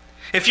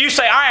 if you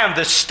say, I am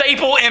the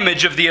staple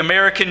image of the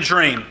American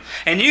dream,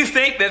 and you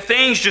think that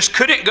things just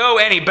couldn't go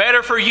any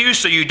better for you,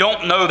 so you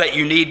don't know that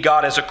you need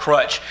God as a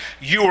crutch,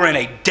 you are in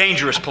a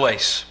dangerous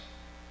place.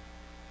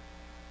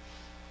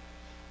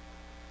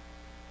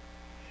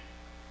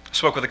 I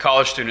spoke with a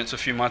college student a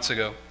few months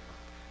ago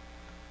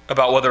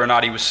about whether or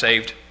not he was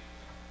saved.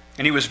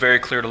 And he was very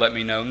clear to let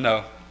me know,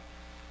 no.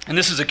 And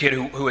this is a kid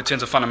who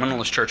attends a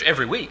fundamentalist church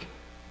every week.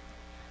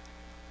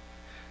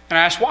 And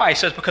I asked why. He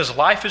says, because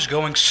life is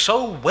going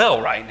so well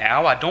right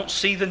now, I don't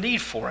see the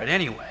need for it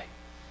anyway.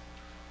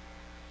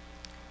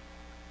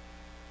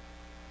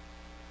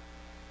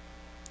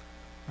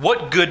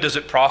 What good does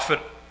it profit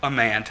a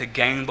man to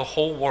gain the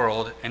whole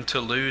world and to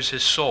lose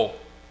his soul?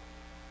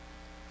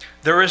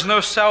 There is no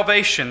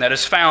salvation that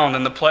is found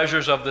in the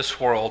pleasures of this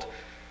world,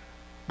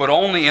 but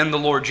only in the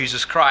Lord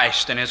Jesus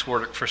Christ and His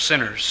work for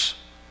sinners.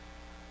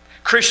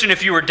 Christian,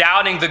 if you are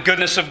doubting the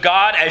goodness of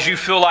God as you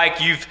feel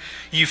like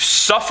you've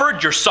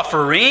suffered, you're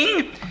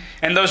suffering,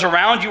 and those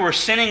around you are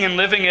sinning and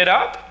living it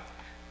up,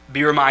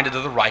 be reminded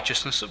of the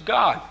righteousness of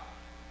God.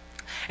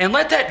 And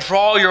let that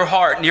draw your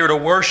heart near to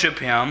worship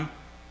Him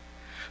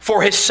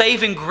for His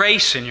saving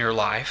grace in your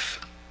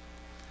life.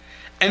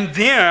 And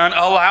then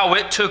allow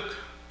it to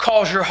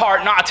cause your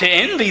heart not to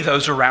envy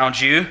those around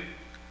you,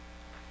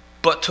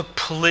 but to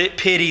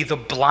pity the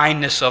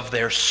blindness of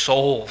their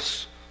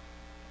souls.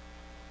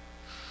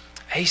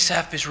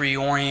 Asaph is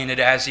reoriented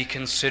as he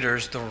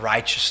considers the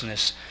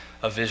righteousness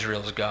of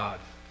Israel's God.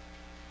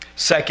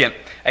 Second,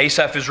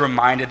 Asaph is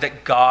reminded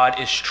that God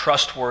is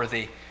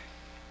trustworthy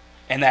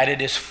and that it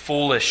is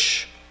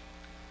foolish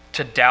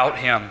to doubt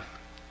Him.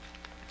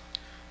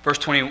 Verse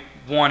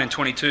 21 and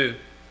 22.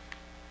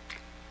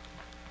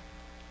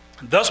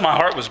 Thus my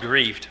heart was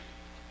grieved,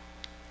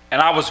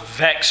 and I was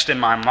vexed in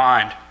my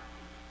mind.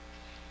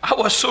 I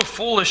was so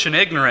foolish and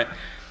ignorant.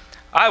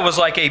 I was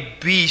like a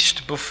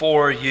beast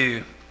before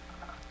you.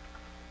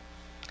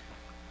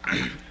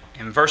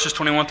 In verses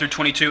 21 through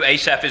 22,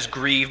 Asaph is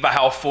grieved by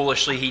how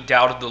foolishly he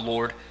doubted the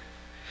Lord.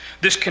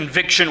 This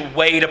conviction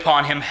weighed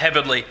upon him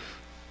heavily.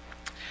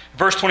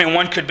 Verse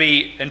 21 could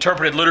be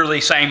interpreted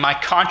literally saying, my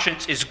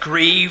conscience is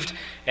grieved,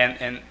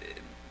 and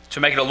to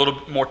make it a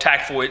little more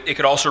tactful, it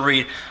could also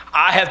read,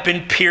 I have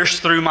been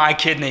pierced through my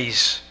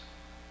kidneys.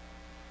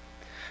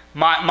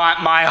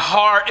 My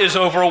heart is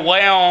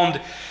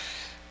overwhelmed,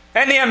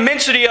 and the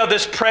immensity of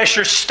this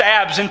pressure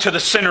stabs into the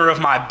center of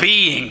my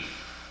being.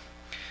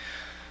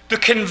 The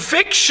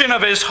conviction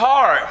of his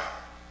heart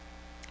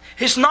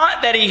is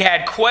not that he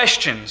had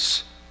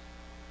questions.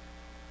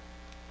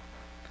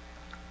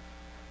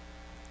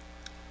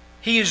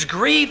 He is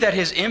grieved that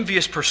his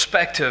envious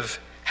perspective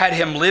had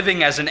him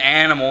living as an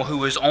animal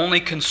who is only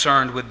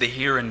concerned with the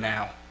here and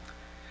now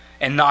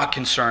and not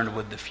concerned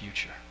with the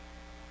future.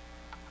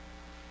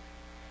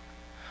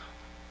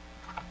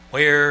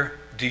 Where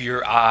do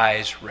your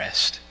eyes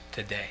rest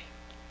today?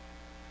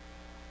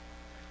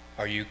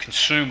 Are you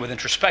consumed with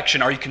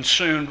introspection? Are you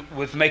consumed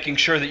with making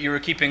sure that you are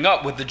keeping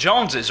up with the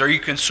Joneses? Are you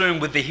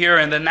consumed with the here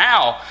and the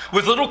now,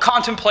 with little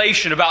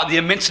contemplation about the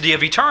immensity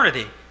of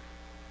eternity?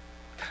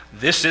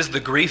 This is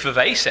the grief of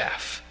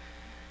Asaph.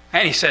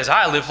 And he says,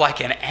 I live like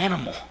an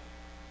animal.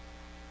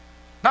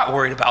 Not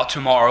worried about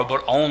tomorrow,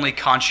 but only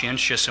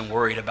conscientious and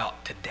worried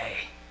about today.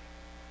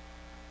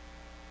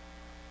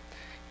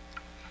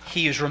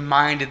 He is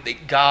reminded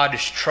that God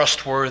is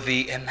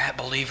trustworthy, and that,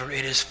 believer,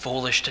 it is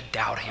foolish to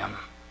doubt Him.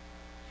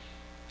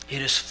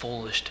 It is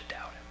foolish to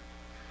doubt Him.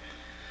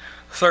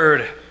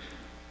 Third,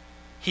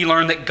 he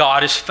learned that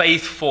God is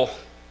faithful.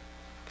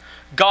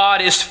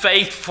 God is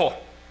faithful.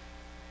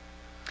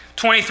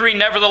 23,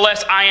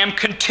 nevertheless, I am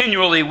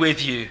continually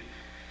with you.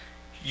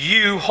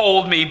 You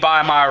hold me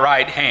by my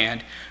right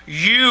hand.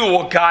 You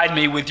will guide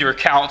me with your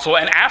counsel,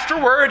 and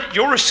afterward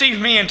you'll receive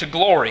me into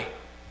glory.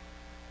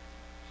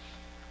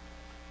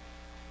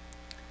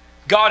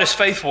 God is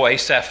faithful,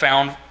 Asaph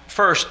found,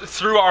 first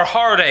through our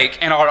heartache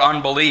and our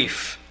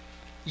unbelief.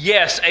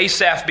 Yes,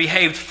 Asaph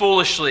behaved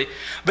foolishly,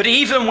 but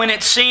even when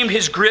it seemed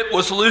his grip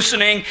was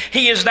loosening,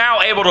 he is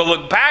now able to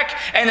look back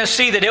and to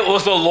see that it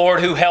was the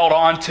Lord who held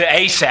on to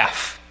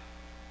Asaph.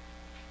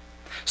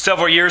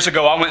 Several years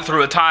ago, I went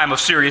through a time of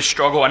serious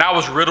struggle, and I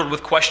was riddled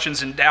with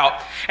questions and doubt.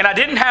 And I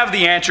didn't have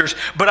the answers,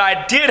 but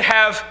I did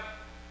have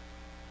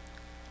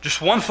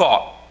just one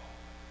thought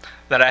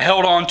that I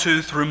held on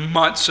to through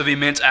months of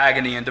immense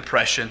agony and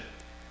depression.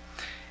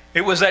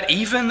 It was that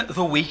even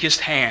the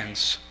weakest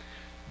hands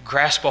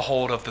grasp a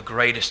hold of the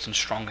greatest and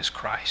strongest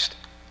Christ.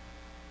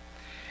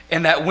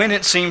 And that when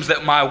it seems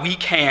that my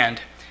weak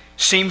hand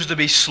seems to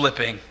be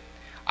slipping,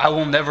 I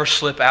will never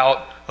slip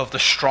out of the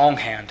strong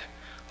hand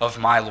of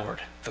my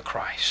Lord, the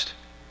Christ.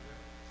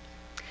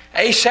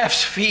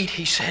 Asaph's feet,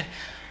 he said,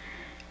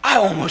 I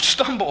almost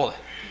stumbled.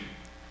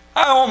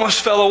 I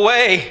almost fell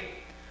away.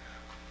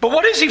 But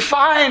what does he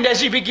find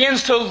as he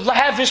begins to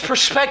have his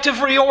perspective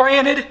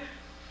reoriented?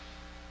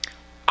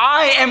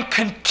 I am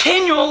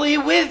continually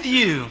with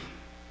you.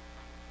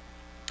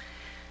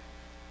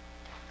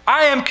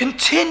 I am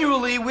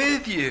continually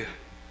with you.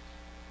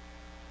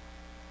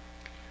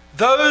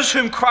 Those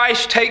whom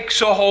Christ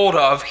takes a hold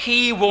of,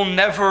 he will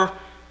never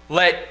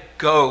let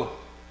go.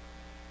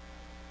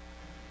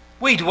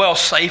 We dwell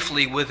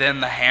safely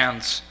within the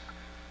hands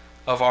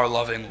of our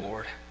loving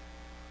Lord.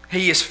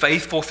 He is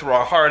faithful through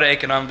our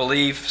heartache and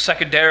unbelief.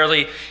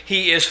 Secondarily,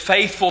 he is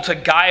faithful to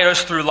guide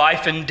us through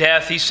life and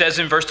death. He says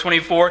in verse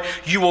 24,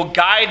 you will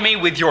guide me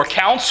with your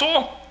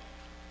counsel,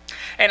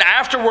 and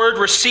afterward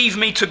receive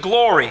me to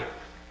glory.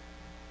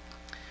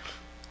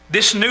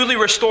 This newly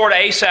restored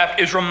Asaph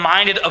is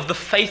reminded of the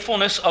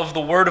faithfulness of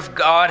the Word of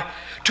God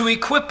to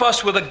equip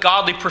us with a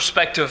godly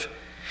perspective,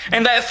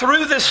 and that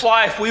through this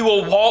life we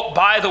will walk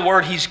by the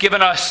Word He's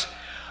given us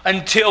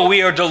until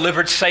we are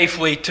delivered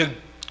safely to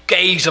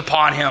gaze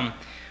upon Him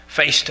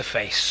face to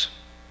face.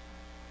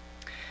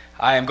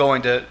 I am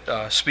going to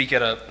speak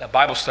at a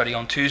Bible study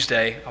on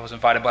Tuesday. I was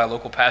invited by a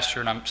local pastor,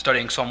 and I'm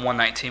studying Psalm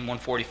 119,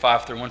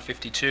 145 through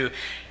 152.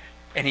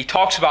 And he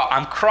talks about,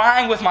 I'm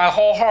crying with my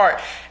whole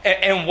heart.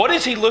 And what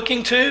is he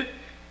looking to?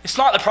 It's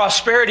not the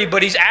prosperity,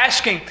 but he's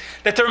asking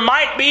that there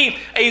might be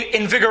an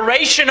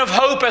invigoration of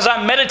hope as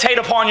I meditate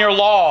upon your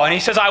law. And he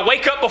says, I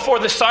wake up before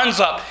the sun's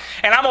up,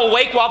 and I'm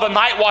awake while the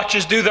night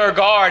watches do their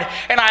guard.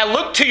 And I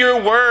look to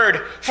your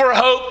word for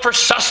hope, for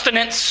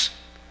sustenance.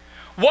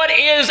 What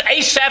is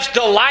Asaph's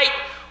delight?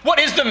 What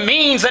is the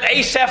means that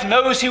Asaph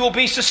knows he will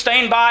be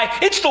sustained by?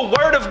 It's the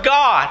word of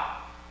God.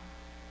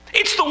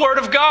 It's the word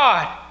of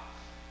God.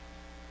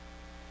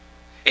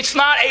 It's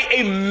not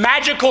a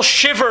magical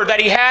shiver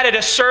that he had at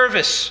a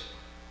service.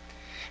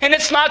 And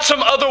it's not some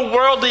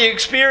otherworldly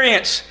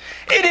experience.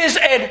 It is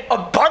an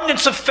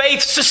abundance of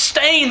faith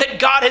sustained that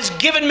God has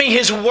given me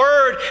His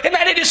word and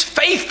that it is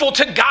faithful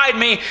to guide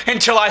me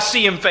until I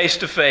see Him face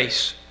to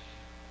face.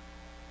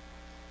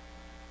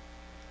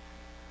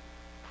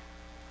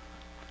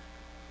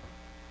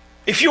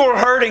 If you are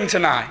hurting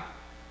tonight,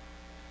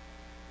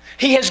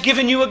 He has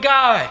given you a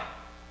guide.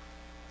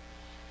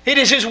 It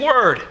is His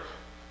word.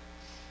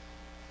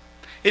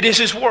 It is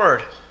His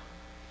word.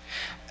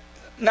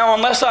 Now,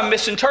 unless I'm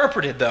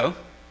misinterpreted, though,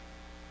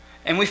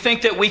 and we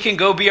think that we can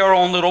go be our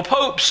own little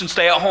popes and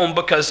stay at home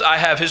because I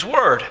have His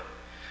word,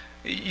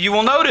 you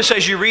will notice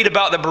as you read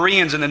about the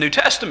Bereans in the New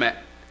Testament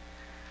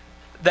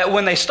that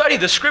when they study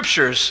the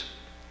Scriptures,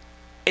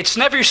 it's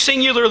never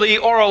singularly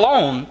or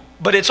alone,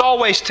 but it's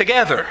always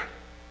together.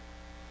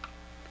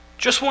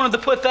 Just wanted to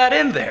put that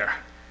in there.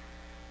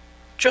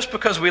 Just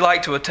because we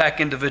like to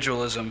attack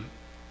individualism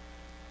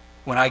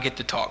when I get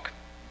to talk.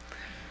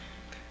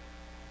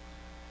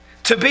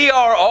 To be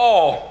our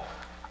all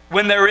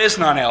when there is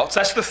none else.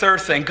 That's the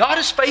third thing. God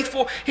is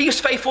faithful. He is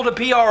faithful to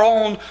be our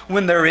own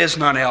when there is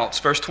none else.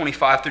 Verse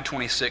 25 through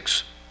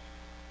 26.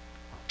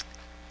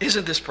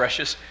 Isn't this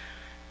precious?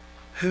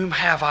 Whom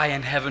have I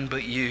in heaven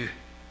but you?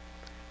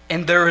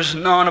 And there is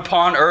none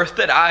upon earth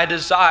that I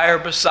desire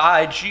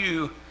besides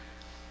you.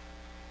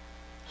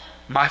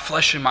 My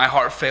flesh and my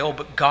heart fail,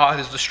 but God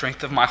is the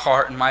strength of my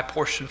heart and my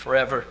portion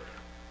forever.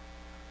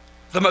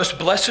 The most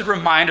blessed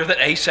reminder that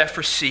Asaph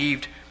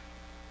received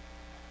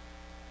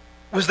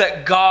was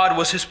that God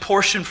was his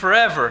portion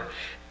forever.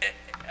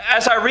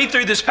 As I read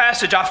through this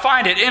passage, I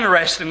find it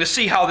interesting to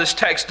see how this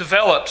text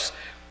develops,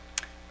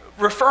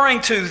 referring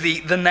to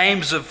the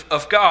names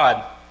of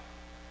God.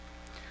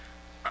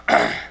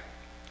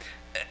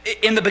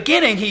 In the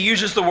beginning, he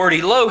uses the word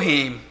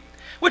Elohim,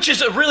 which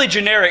is a really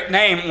generic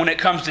name when it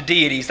comes to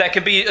deities. That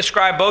can be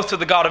ascribed both to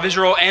the God of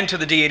Israel and to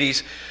the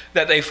deities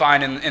that they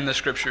find in the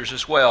Scriptures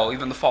as well,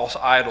 even the false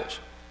idols.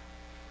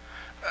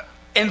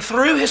 And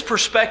through his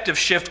perspective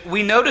shift,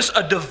 we notice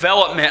a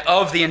development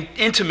of the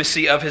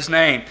intimacy of his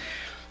name.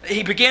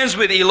 He begins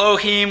with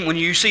Elohim. When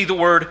you see the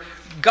word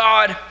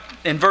God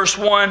in verse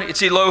 1,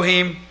 it's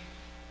Elohim.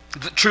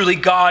 Truly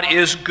God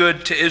is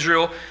good to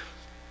Israel.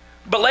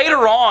 But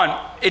later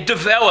on, it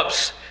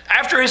develops.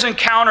 After his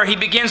encounter, he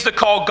begins to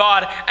call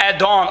God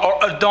Adon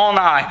or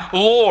Adonai,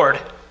 Lord.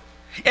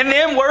 And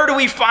then where do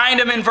we find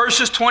him in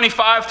verses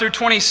 25 through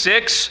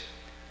 26?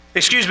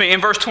 In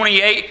verse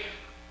 28,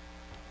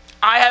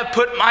 I have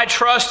put my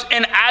trust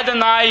in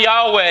Adonai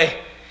Yahweh,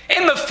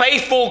 in the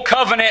faithful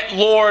covenant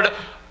Lord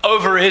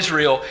over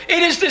Israel.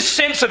 It is this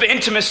sense of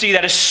intimacy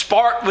that is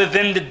sparked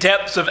within the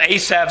depths of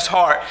Asaph's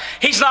heart.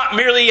 He's not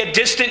merely a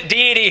distant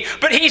deity,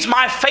 but he's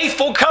my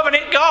faithful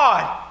covenant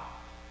God.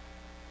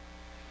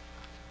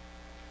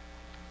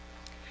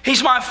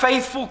 He's my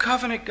faithful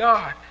covenant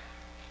God.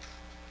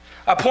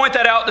 I point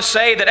that out to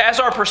say that as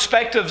our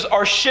perspectives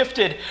are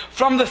shifted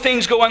from the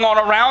things going on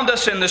around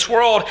us in this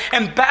world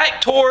and back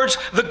towards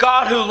the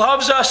God who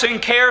loves us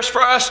and cares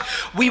for us,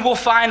 we will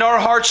find our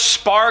hearts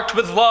sparked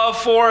with love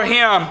for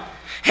Him.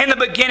 In the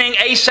beginning,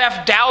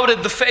 Asaph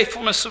doubted the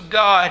faithfulness of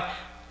God.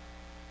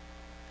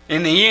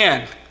 In the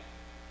end,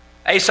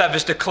 Asaph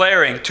is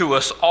declaring to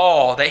us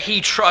all that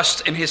he trusts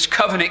in his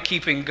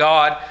covenant-keeping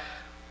God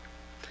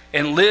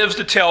and lives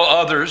to tell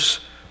others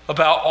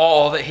about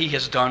all that He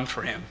has done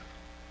for him.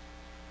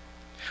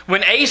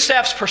 When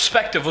Asaph's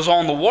perspective was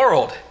on the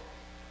world,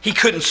 he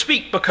couldn't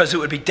speak because it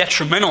would be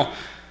detrimental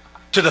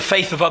to the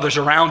faith of others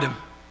around him.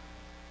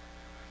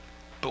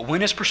 But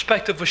when his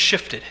perspective was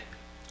shifted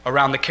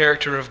around the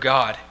character of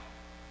God,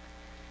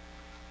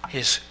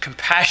 his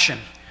compassion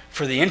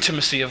for the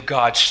intimacy of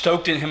God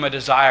stoked in him a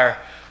desire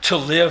to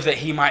live that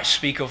he might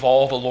speak of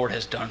all the Lord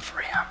has done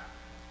for him.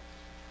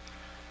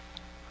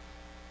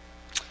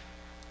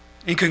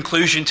 In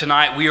conclusion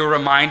tonight, we are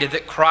reminded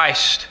that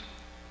Christ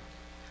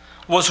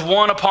was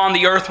one upon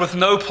the earth with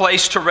no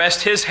place to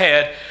rest his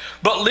head,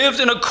 but lived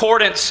in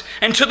accordance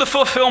and to the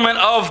fulfillment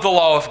of the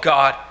law of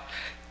God,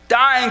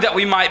 dying that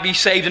we might be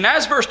saved. And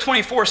as verse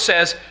 24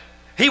 says,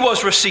 he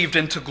was received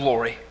into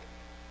glory.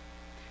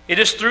 It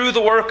is through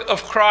the work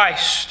of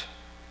Christ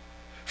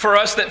for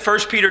us that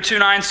 1 Peter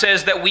 2:9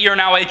 says that we are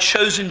now a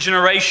chosen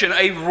generation,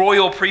 a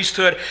royal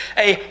priesthood,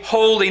 a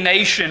holy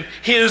nation,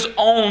 His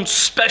own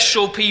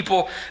special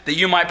people, that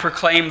you might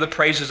proclaim the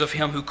praises of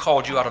Him who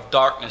called you out of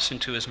darkness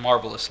into His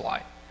marvelous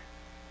light.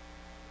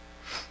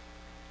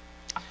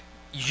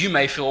 You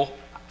may feel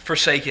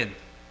forsaken.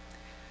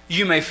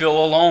 You may feel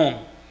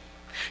alone.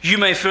 You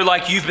may feel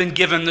like you've been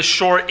given the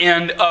short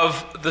end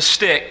of the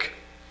stick.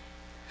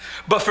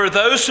 But for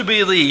those who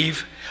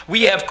believe,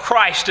 we have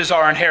Christ as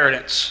our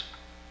inheritance.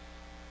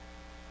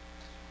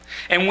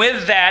 And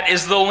with that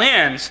is the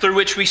lens through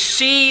which we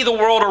see the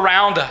world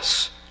around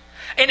us.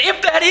 And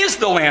if that is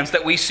the lens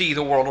that we see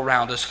the world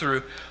around us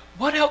through,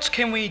 what else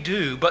can we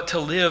do but to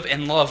live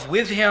in love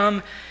with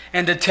Him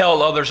and to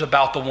tell others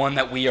about the one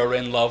that we are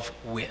in love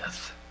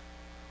with?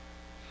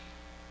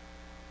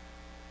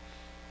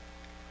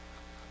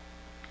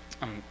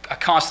 I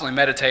constantly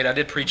meditate. I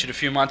did preach it a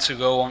few months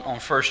ago on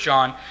 1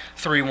 John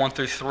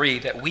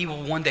 3:1-3, that we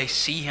will one day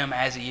see Him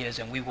as He is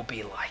and we will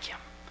be like Him.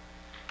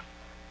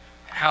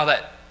 And how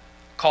that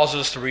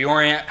causes us to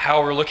reorient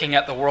how we're looking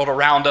at the world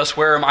around us.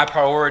 Where are my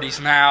priorities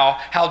now?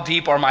 How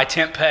deep are my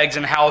tent pegs,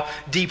 and how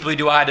deeply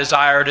do I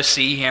desire to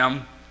see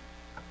Him?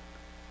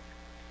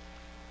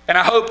 And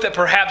I hope that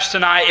perhaps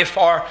tonight, if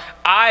our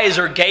eyes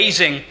are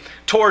gazing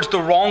towards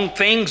the wrong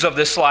things of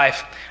this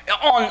life,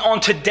 on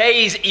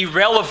today's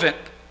irrelevant,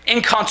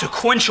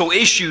 inconsequential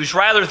issues,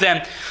 rather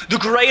than the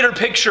greater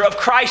picture of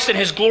Christ and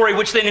His glory,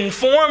 which then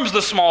informs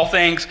the small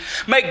things,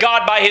 may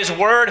God by His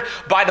word,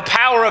 by the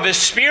power of His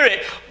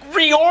Spirit,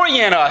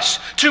 reorient us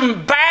to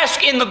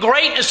bask in the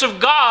greatness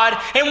of God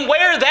and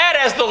wear that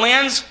as the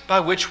lens by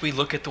which we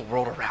look at the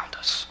world around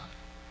us.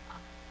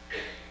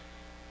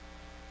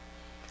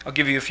 I'll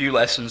give you a few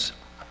lessons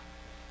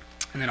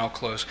and then I'll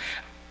close.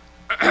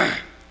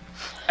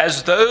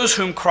 As those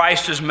whom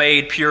Christ has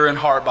made pure in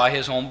heart by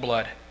His own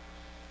blood,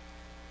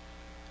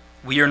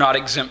 we are not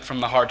exempt from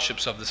the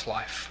hardships of this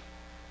life.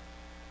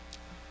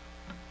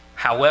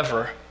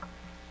 However,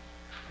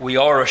 we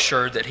are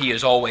assured that He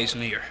is always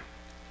near.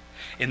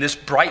 And this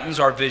brightens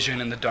our vision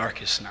in the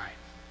darkest night.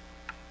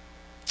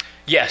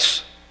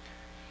 Yes,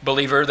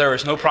 believer, there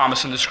is no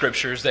promise in the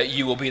Scriptures that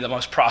you will be the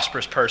most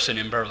prosperous person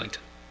in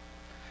Burlington.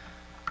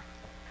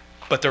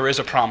 But there is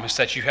a promise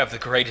that you have the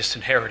greatest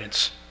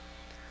inheritance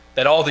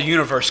that all the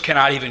universe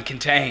cannot even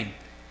contain.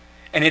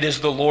 And it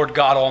is the Lord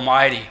God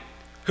Almighty,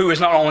 who is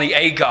not only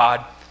a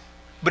God,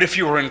 but if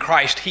you are in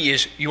Christ, He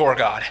is your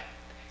God.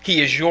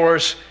 He is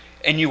yours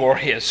and you are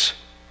His.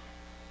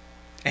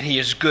 And He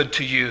is good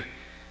to you,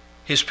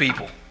 His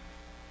people.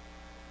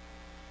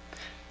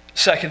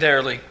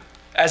 Secondarily,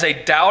 as a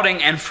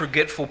doubting and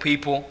forgetful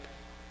people,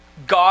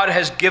 God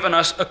has given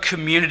us a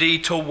community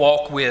to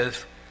walk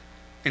with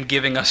in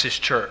giving us His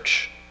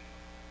church.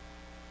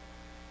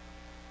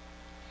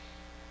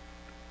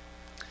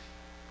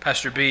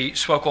 Pastor B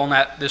spoke on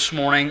that this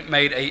morning,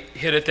 made a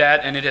hit at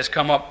that, and it has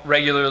come up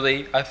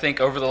regularly, I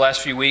think, over the last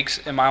few weeks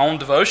in my own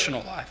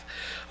devotional life,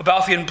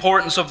 about the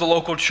importance of the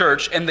local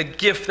church and the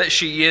gift that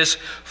she is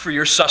for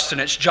your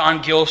sustenance.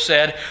 John Gill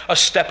said, a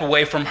step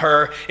away from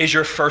her is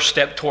your first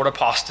step toward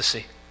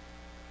apostasy.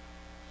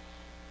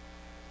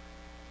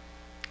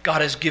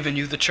 God has given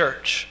you the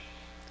church.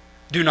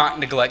 Do not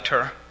neglect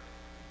her.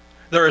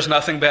 There is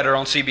nothing better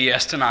on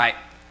CBS tonight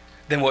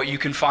than what you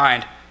can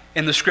find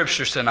in the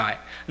scriptures tonight.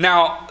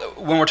 Now,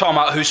 when we're talking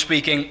about who's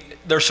speaking,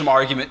 there's some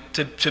argument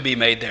to be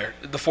made there.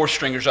 The fourth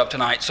stringer's up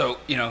tonight, so,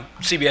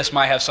 CBS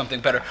might have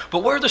something better.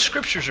 But where the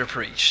scriptures are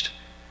preached,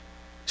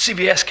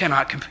 CBS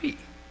cannot compete.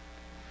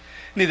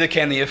 Neither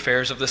can the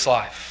affairs of this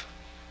life.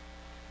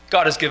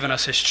 God has given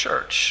us his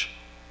church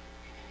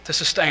to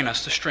sustain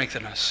us, to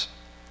strengthen us,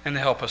 and to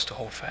help us to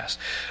hold fast.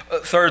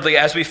 Thirdly,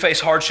 as we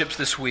face hardships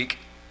this week,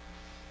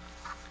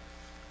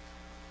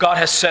 God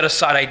has set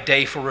aside a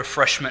day for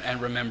refreshment and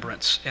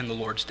remembrance in the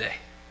Lord's Day.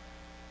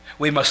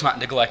 We must not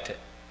neglect it.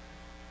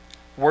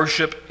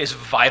 Worship is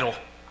vital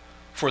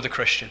for the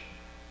Christian.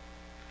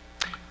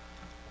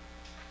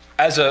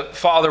 As a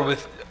father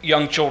with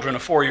young children, a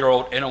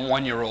 4-year-old and a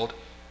 1-year-old,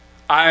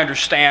 I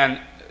understand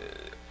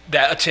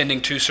that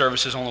attending 2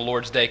 services on the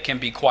Lord's Day can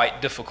be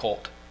quite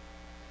difficult.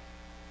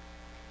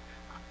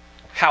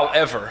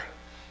 However,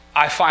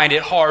 I find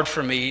it hard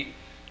for me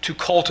to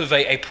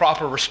cultivate a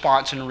proper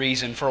response and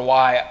reason for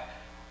why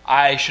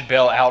I should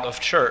bail out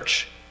of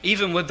church,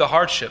 even with the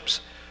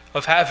hardships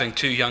of having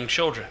 2 young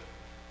children.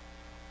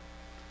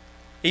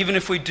 Even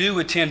if we do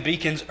attend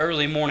Beacon's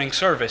early morning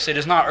service, it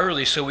is not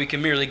early so we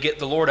can merely get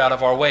the Lord out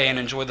of our way and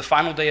enjoy the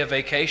final day of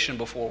vacation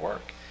before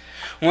work.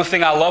 One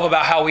thing I love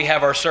about how we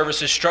have our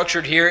services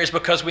structured here is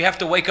because we have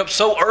to wake up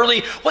so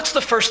early. What's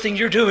the first thing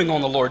you're doing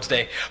on the Lord's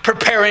Day?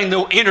 Preparing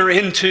to enter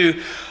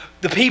into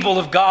the people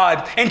of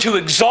God and to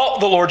exalt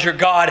the Lord your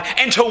God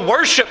and to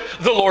worship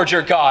the Lord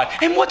your God.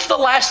 And what's the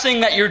last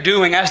thing that you're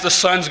doing as the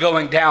sun's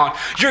going down?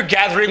 You're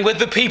gathering with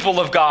the people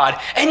of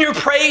God and you're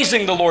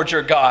praising the Lord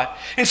your God.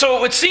 And so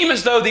it would seem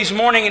as though these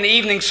morning and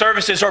evening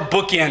services are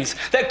bookends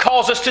that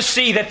cause us to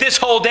see that this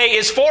whole day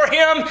is for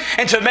him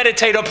and to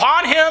meditate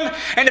upon him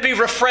and to be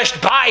refreshed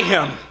by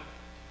him.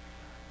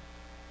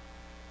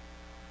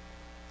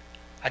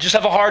 I just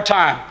have a hard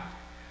time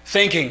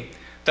thinking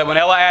that when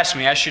Ella asks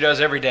me, as she does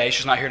every day,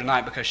 she's not here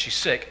tonight because she's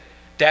sick,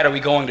 Dad, are we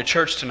going to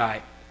church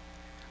tonight?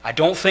 I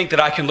don't think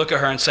that I can look at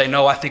her and say,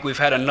 no, I think we've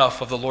had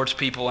enough of the Lord's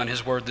people and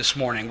his word this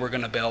morning. We're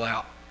going to bail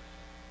out.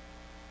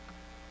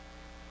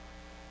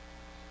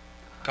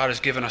 God has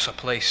given us a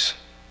place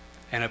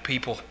and a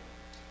people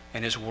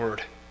and his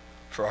word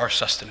for our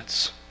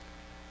sustenance.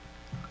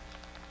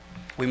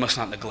 We must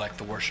not neglect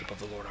the worship of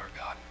the Lord our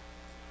God.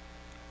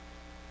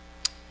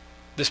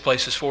 This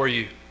place is for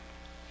you,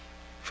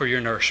 for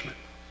your nourishment,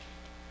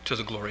 to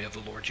the glory of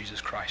the Lord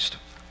Jesus Christ,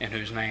 in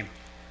whose name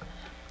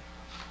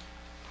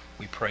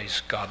we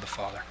praise God the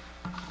Father.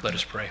 Let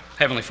us pray.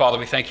 Heavenly Father,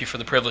 we thank you for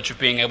the privilege of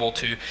being able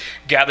to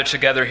gather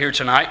together here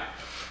tonight.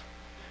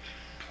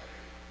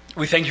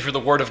 We thank you for the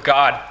Word of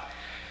God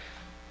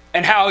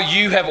and how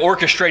you have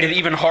orchestrated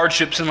even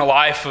hardships in the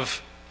life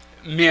of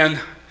men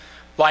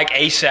like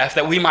Asaph,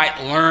 that we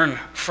might learn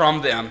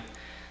from them.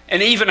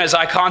 And even as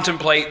I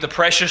contemplate the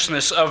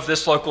preciousness of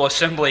this local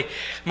assembly,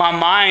 my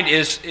mind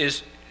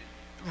is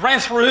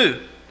ran through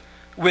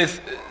with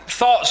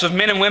thoughts of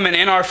men and women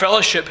in our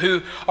fellowship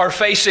who are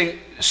facing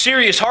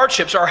serious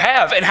hardships or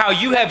have, and how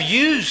you have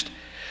used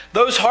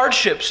those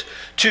hardships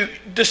to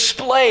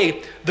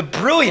display the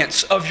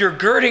brilliance of your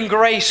girding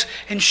grace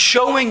and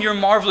showing your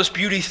marvelous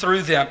beauty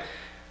through them.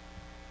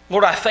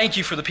 Lord, I thank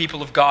you for the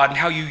people of God and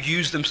how you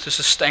use them to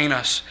sustain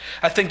us.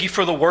 I thank you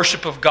for the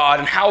worship of God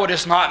and how it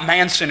is not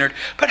man-centered,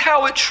 but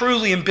how it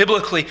truly and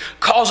biblically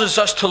causes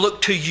us to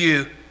look to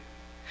you.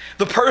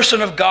 The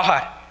person of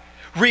God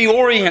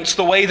reorients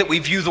the way that we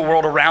view the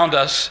world around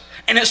us,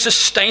 and it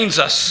sustains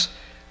us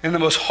in the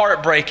most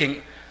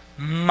heartbreaking,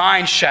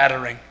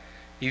 mind-shattering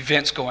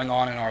events going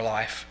on in our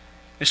life.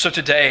 And so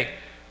today,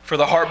 for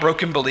the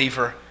heartbroken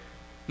believer,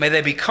 may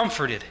they be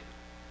comforted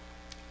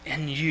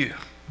in you.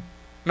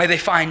 May they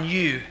find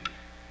you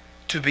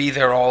to be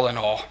their all in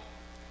all.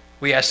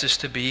 We ask this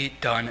to be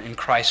done in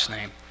Christ's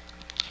name.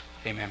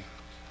 Amen.